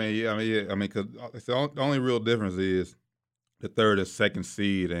 I mean, because the only real difference is the third and second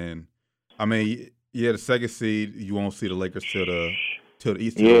seed, and I mean, the second seed you won't see the Lakers till the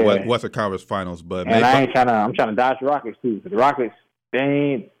Eastern Western Conference Finals, but and I'm trying to dodge the Rockets too. The Rockets they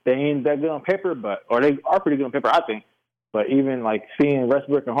ain't that good on paper, or they are pretty good on paper, I think. But even like seeing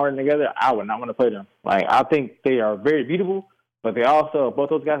Westbrook and Harden together, I would not want to play them. Like I think they are very beatable, but they also both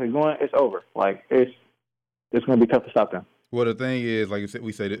those guys are going. It's over. Like it's going to be tough to stop them. Well, the thing is, like you said,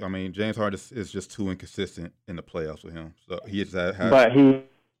 we say that. I mean, James Harden is just too inconsistent in the playoffs with him. So he just has. But he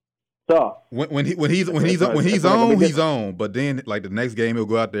So when he's on, he's on. But then like the next game, he'll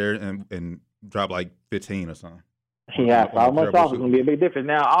go out there and drop like 15 or something. Yeah, 5 months off is going to be a big difference.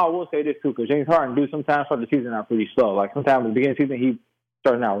 Now, I will say this, too, because James Harden do sometimes start the season out pretty slow. Like, sometimes at the beginning of the season, he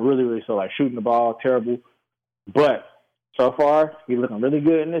starting out really, really slow, like shooting the ball, terrible. But so far, he's looking really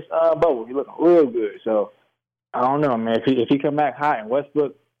good in this bubble. He's looking real good. So, I don't know, man. If he come back hot in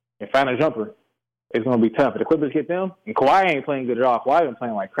Westbrook and find a jumper, it's going to be tough. If the Clippers get them, and Kawhi ain't playing good at all. Kawhi been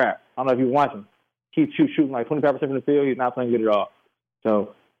playing like crap. I don't know if you're watching. He's shooting like 25% from the field. He's not playing good at all.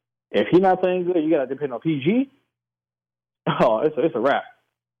 So, if he's not playing good, you got to depend on PG. Oh, it's a wrap.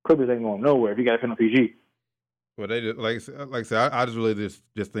 Clippers ain't going nowhere if you got to depend on PG. Well, they just, like I said, I just really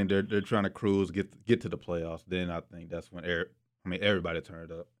just think they're trying to cruise, get to the playoffs. Then I think that's when everybody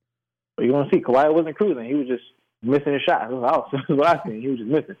turned up. But you're gonna see Kawhi wasn't cruising. He was just missing his shot. That's what I seen. He was just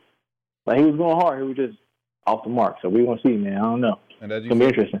missing. Like he was going hard. He was just off the mark. So we're gonna see, man. I don't know. And it's gonna be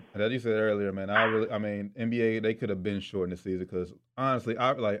interesting. And as you said earlier, man, NBA they could have been shortened the season because honestly,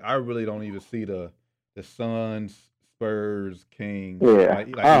 I really don't even see the Suns, Spurs, Kings,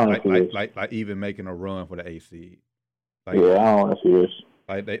 like even making a run for the AC. I don't want to see this.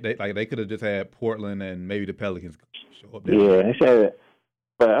 Like they could have just had Portland and maybe the Pelicans show up there. Yeah, they said it.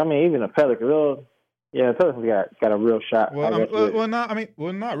 But I mean, even the Pelicans, the Pelicans got a real shot. Not really. Not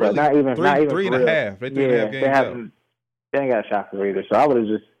even 3.5. They 3.5 games out. They ain't got a shot for either. So I would have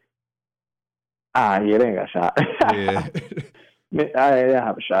just, they ain't got a shot. Yeah, I didn't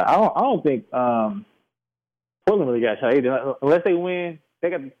have a shot. I don't think Portland really got a shot either. Unless they win,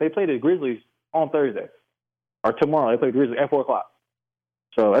 they play the Grizzlies on Thursday or tomorrow. They play the Grizzlies at 4:00.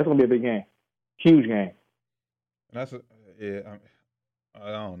 So that's gonna be a big game, huge game. And I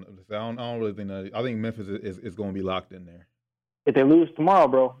don't really think that. I think Memphis is going to be locked in there. If they lose tomorrow,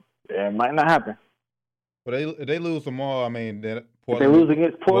 bro, it might not happen. But if they lose tomorrow, I mean, then Portland, if they lose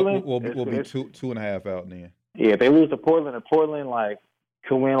against Portland, we'll be 2.5 out then. Yeah, if they lose to Portland, and Portland like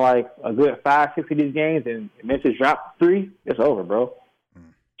could win like a good 5-6 of these games, and Memphis drop 3, it's over, bro.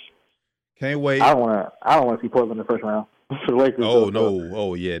 Can't wait. I don't want to see Portland in the first round. For the Lakers,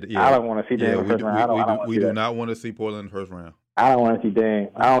 yeah. I don't want to see Dame in the first round. We do not want to see Portland in the first round. I don't want to see Dame.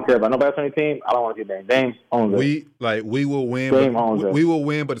 I don't care about nobody on the team. I don't want to see Dame. Dame owns it. We will win. We will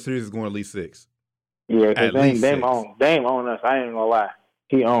win, but the series is going at least 6. Yeah, because Dame owns us. I ain't even gonna lie.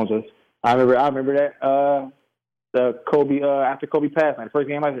 He owns us. I remember that. The Kobe after Kobe passed, like the first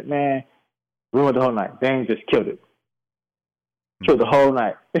game, I said, man, ruined the whole night. Dame just killed it. Killed the whole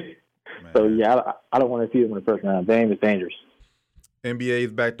night. So yeah, I don't want to see him in the first round. Dame is dangerous. NBA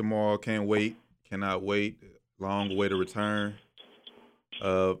is back tomorrow. Can't wait. Cannot wait. Long way to return.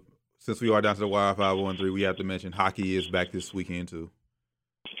 Since we are down to the wire 513, we have to mention hockey is back this weekend too.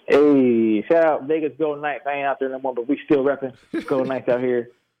 Hey, shout out Vegas Golden Knights. I ain't out there no more, but we still repping Golden Knights out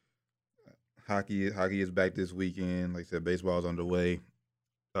here. Hockey is back this weekend. Like I said, baseball's underway.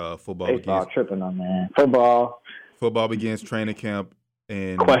 Football begins. Tripping on, man. Football begins training camp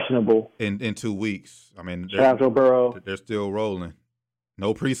questionable in 2 weeks. I mean, shout out Joe Burrow. They're still rolling.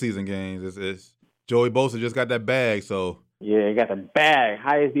 No preseason games. It's Joey Bosa just got that bag, so yeah, he got the bag.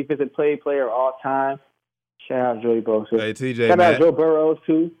 Highest defensive player of all time. Shout out Joey Bosa. Hey, TJ, shout out Joe Burrow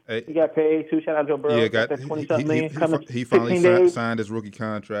too. Hey, he got paid too. Shout out Joe Burrow. Yeah, got that $20-something million coming. He finally signed his rookie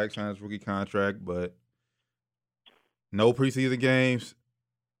contract. But no preseason games.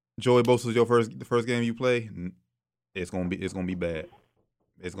 Joey Bosa is the first game you play. It's gonna be bad.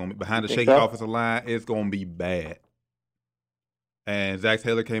 It's gonna be behind the shaky offensive line. It's gonna be bad. And Zach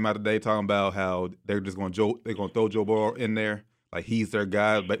Taylor came out today talking about how they're gonna throw Joe Burrow in there like he's their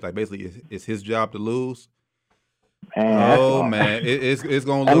guy. Like basically, it's his job to lose. Man, it's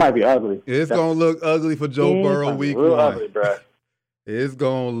gonna look. That might be ugly. It's gonna look ugly for Joe Burrow week 1. Ugly, bro. It's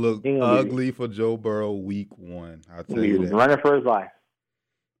gonna look ugly for Joe Burrow week 1. I'll tell you that. Running for his life.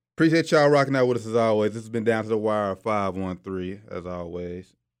 Appreciate y'all rocking out with us as always. This has been Down to the Wire 513 as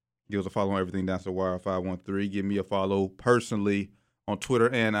always. Give us a follow on everything Down to the Wire 513. Give me a follow personally on Twitter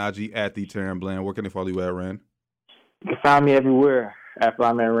and IG at the Terran Bland. Where can they follow you at, Ren? You can find me everywhere at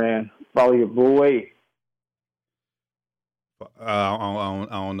Flyman Ren. Follow your boy. I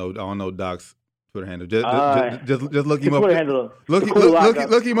don't know Doc's Twitter handle. Just look him up. Look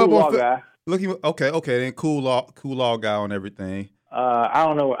him up on. Look him. Okay. Then cool law guy on everything. I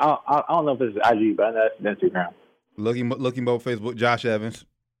don't know. I don't know if it's IG, but that's Instagram. Look him up on Facebook. Josh Evans.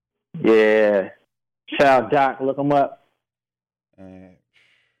 Yeah. Shout out Doc. Look him up.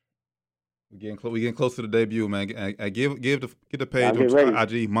 We getting close to the debut, man. Get the page on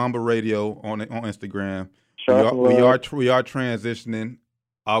IG Mamba Radio on Instagram. We are transitioning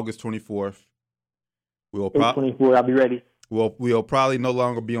August 24th. 24th, I'll be ready. we'll probably no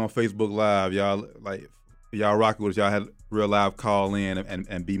longer be on Facebook Live. Y'all rock with us. Y'all had real live call in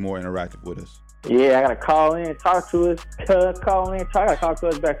and be more interactive with us. Yeah, I gotta call in, talk to us. Call in, talk. I gotta talk to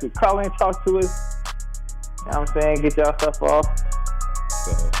us back too. Call in, talk to us. You know what I'm saying? Get y'all stuff off.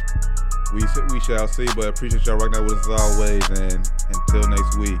 So we shall see, but appreciate y'all rocking out with us as always. And until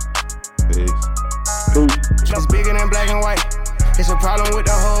next week, peace. It's bigger than black and white. It's a problem with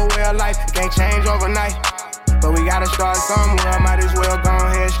the whole way of life. It can't change overnight. But we gotta start somewhere. Might as well go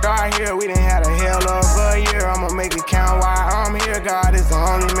ahead, start here. We done had a hell of a